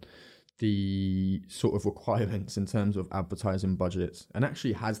 again, the sort of requirements in terms of advertising budgets and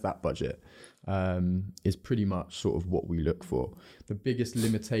actually has that budget, is pretty much sort of what we look for. The biggest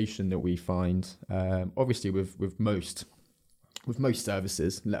limitation that we find, obviously with most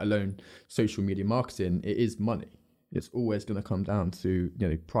services, let alone social media marketing, it is money. It's always going to come down to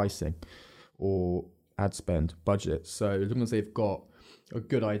pricing or ad spend budget. So as long as they've got a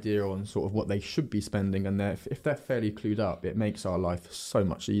good idea on sort of what they should be spending, and if they're fairly clued up, it makes our life so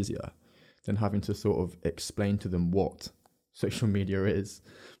much easier than having to sort of explain to them what social media is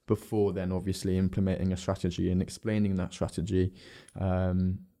before then obviously implementing a strategy and explaining that strategy.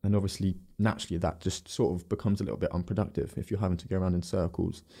 And obviously, naturally, that just sort of becomes a little bit unproductive if you're having to go around in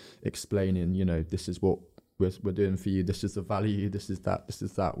circles explaining, this is what we're doing for you, this is the value, this is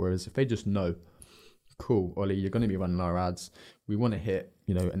that. Whereas if they just know, cool, Ollie, you're going to be running our ads, we want to hit,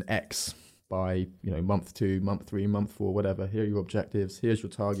 an X by, month 2, month 3, month 4, whatever. Here are your objectives, here's your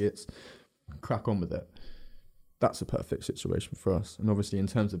targets, crack on with it. That's a perfect situation for us. And obviously, in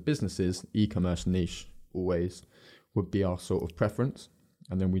terms of businesses, e-commerce niche always would be our sort of preference.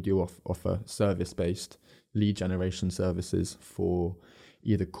 And then we do offer service-based lead generation services for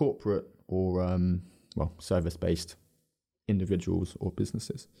either corporate or service-based individuals or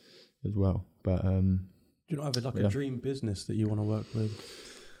businesses as well. But do you not have a dream business that you want to work with?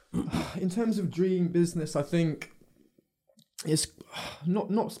 In terms of dream business, I think it's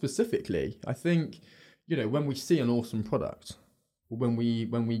not specifically. I think when we see an awesome product, when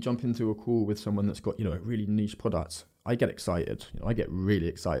we jump into a call with someone that's got a really niche product, I get excited. I get really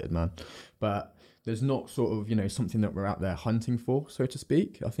excited, man. But there's not sort of something that we're out there hunting for, so to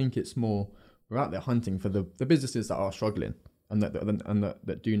speak. I think it's more we're out there hunting for the businesses that are struggling and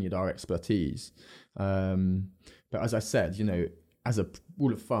that do need our expertise. But as I said, as a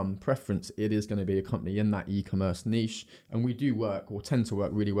rule of thumb preference, it is going to be a company in that e-commerce niche, and we do work or tend to work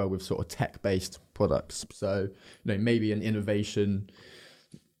really well with sort of tech-based products. So maybe an innovation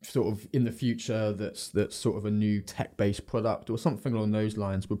sort of in the future that's sort of a new tech-based product or something along those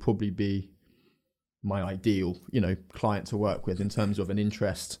lines would probably be my ideal client to work with in terms of an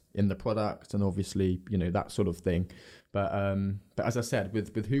interest in the product and obviously that sort of thing. But as I said,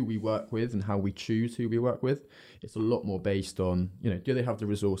 with who we work with and how we choose who we work with, it's a lot more based on do they have the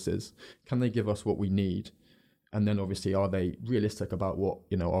resources, can they give us what we need, and then obviously are they realistic about what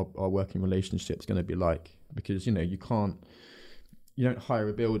our working relationship's going to be like. Because you don't hire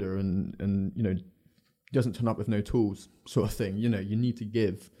a builder and doesn't turn up with no tools sort of thing. You need to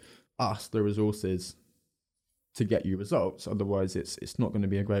give us the resources to get you results. Otherwise, it's not going to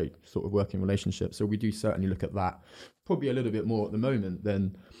be a great sort of working relationship. So we do certainly look at that probably a little bit more at the moment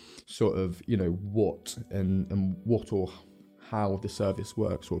than sort of what and what or how the service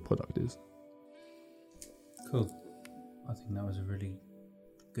works or product is. Cool. I think that was a really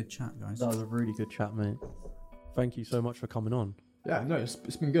good chat, guys. That was a really good chat, mate. thank you so much for coming on. Yeah, no, it's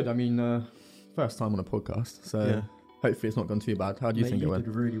been good. I mean, first time on a podcast, so hopefully it's not gone too bad. How do you think it went?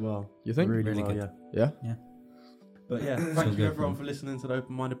 You did really well. You think? Really Really well, good. yeah. Yeah? But yeah, all thank you good, everyone man. for listening to the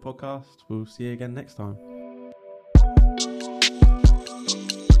Open Minded podcast. We'll see you again next time.